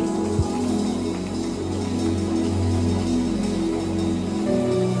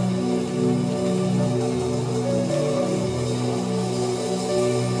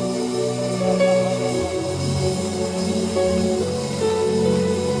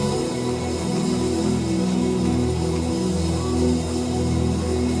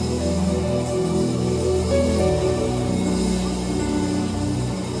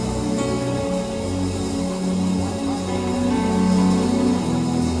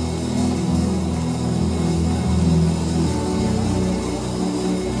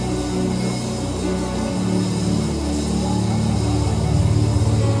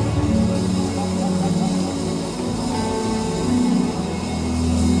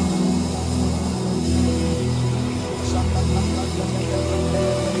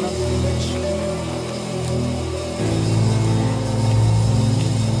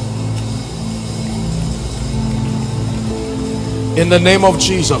 In the name of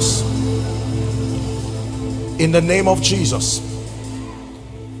Jesus. In the name of Jesus.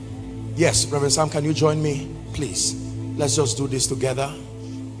 Yes, Reverend Sam, can you join me, please? Let's just do this together.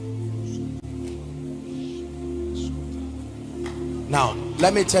 Now,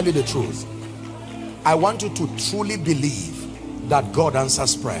 let me tell you the truth. I want you to truly believe that God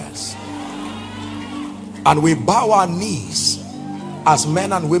answers prayers. And we bow our knees as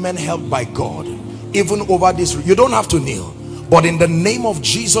men and women helped by God, even over this. You don't have to kneel. But in the name of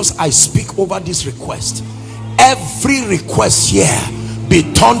Jesus, I speak over this request. Every request here be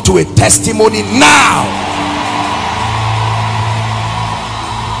turned to a testimony now.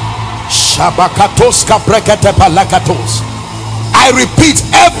 I repeat,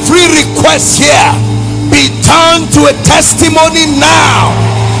 every request here be turned to a testimony now.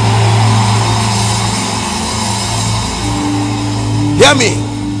 Hear me.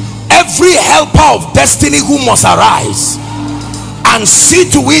 Every helper of destiny who must arise and see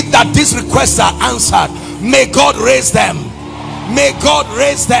to it that these requests are answered, may God raise them. May God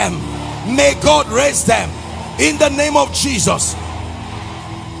raise them. May God raise them in the name of Jesus.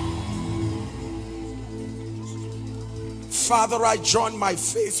 Father, I join my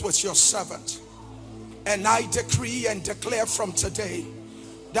faith with your servant, and I decree and declare from today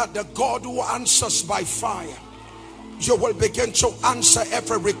that the God who answers by fire, you will begin to answer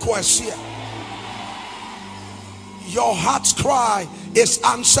every request here. Your heart's cry is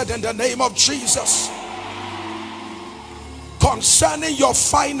answered in the name of Jesus. Concerning your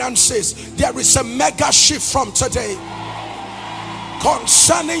finances, there is a mega shift from today.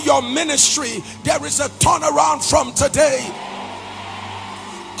 Concerning your ministry, there is a turnaround from today.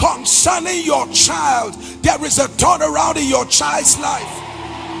 Concerning your child, there is a turnaround in your child's life.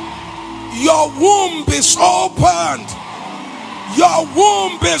 Your womb is opened. Your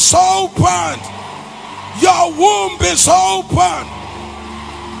womb is opened. Your womb is opened.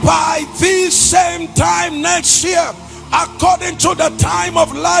 By this same time next year, according to the time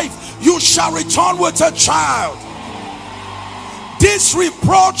of life, you shall return with a child. This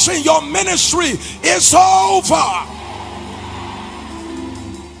reproach in your ministry is over.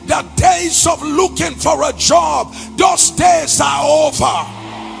 The days of looking for a job, those days are over.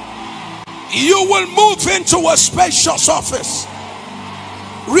 You will move into a spacious office.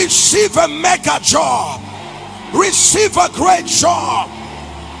 Receive a mega job. Receive a great job.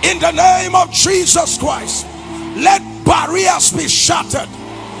 In the name of Jesus Christ. Let barriers be shattered.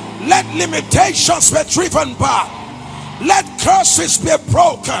 Let limitations be driven back. Let curses be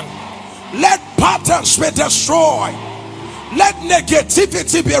broken. Let patterns be destroyed. Let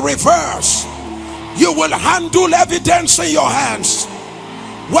negativity be reversed. You will handle evidence in your hands.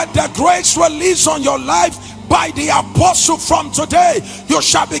 With the grace released on your life by the apostle from today, you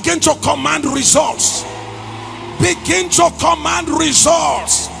shall begin to command results. Begin to command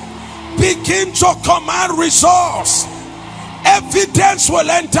results. Begin to command results. Evidence will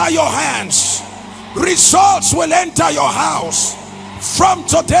enter your hands. Results will enter your house. From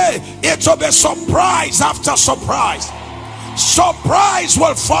today, it will be surprise after surprise. Surprise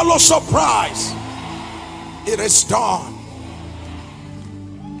will follow surprise. It is done.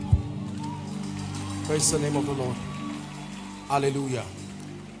 Praise the name of the Lord. Hallelujah.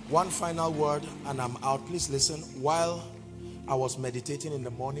 One final word and I'm out. Please listen. While I was meditating in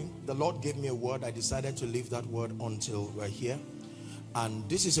the morning, the Lord gave me a word. I decided to leave that word until we're here. And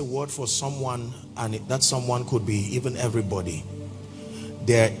this is a word for someone, and that someone could be even everybody.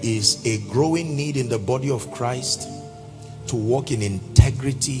 There is a growing need in the body of Christ to walk in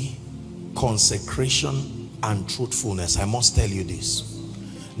integrity, consecration, and truthfulness. I must tell you this.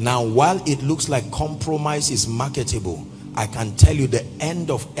 Now, while it looks like compromise is marketable, I can tell you the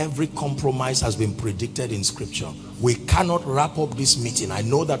end of every compromise has been predicted in scripture. We cannot wrap up this meeting. I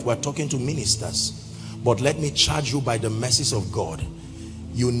know that we're talking to ministers, but let me charge you by the mercies of God.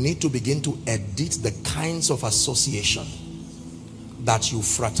 You need to begin to edit the kinds of association that you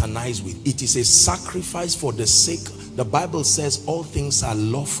fraternize with. It is a sacrifice for the sake. The Bible says all things are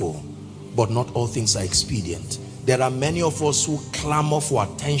lawful, but not all things are expedient. There are many of us who clamor for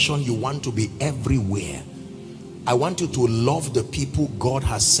attention. You want to be everywhere. I want you to love the people God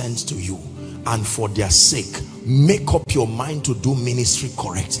has sent to you, and for their sake, make up your mind to do ministry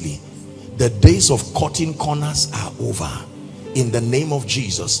correctly. The days of cutting corners are over. In the name of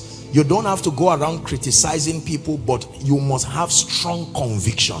Jesus, you don't have to go around criticizing people, but you must have strong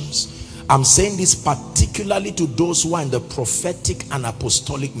convictions. I'm saying this particularly to those who are in the prophetic and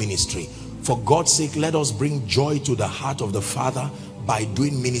apostolic ministry. For God's sake, let us bring joy to the heart of the Father by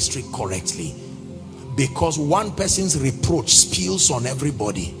doing ministry correctly. Because one person's reproach spills on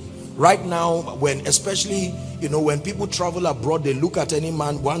everybody. Right now, when especially, you know, when people travel abroad, they look at any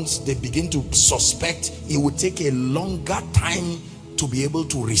man, once they begin to suspect, it will take a longer time to be able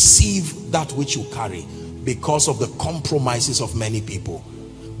to receive that which you carry because of the compromises of many people.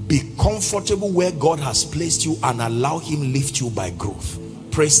 Be comfortable where God has placed you and allow him lift you by growth.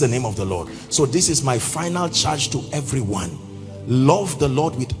 Praise the name of the Lord. So this is my final charge to everyone. Love the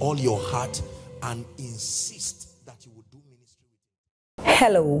Lord with all your heart and insist that you will do ministry.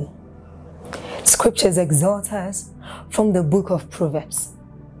 Hello. Scriptures exhort us from the book of Proverbs.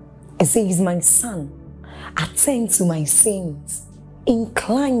 It says, my son, attend to my sayings,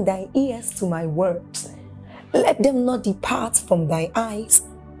 incline thy ears to my words, let them not depart from thy eyes,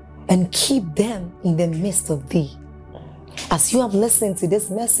 and keep them in the midst of thee. As you have listened to this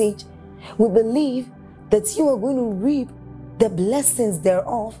message, we believe that you are going to reap the blessings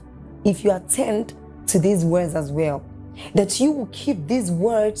thereof if you attend to these words as well. That you will keep these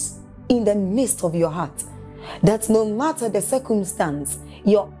words in the midst of your heart. That no matter the circumstance,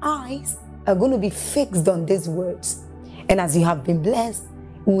 your eyes are going to be fixed on these words. And as you have been blessed,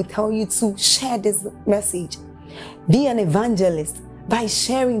 we will tell you to share this message. Be an evangelist by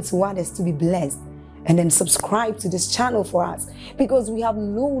sharing to others to be blessed. And then subscribe to this channel for us, because we have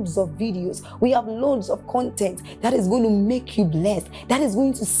loads of videos, we have loads of content that is going to make you blessed, that is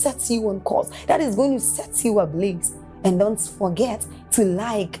going to set you on course, that is going to set you ablaze. And don't forget to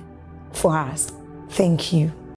like for us. Thank you.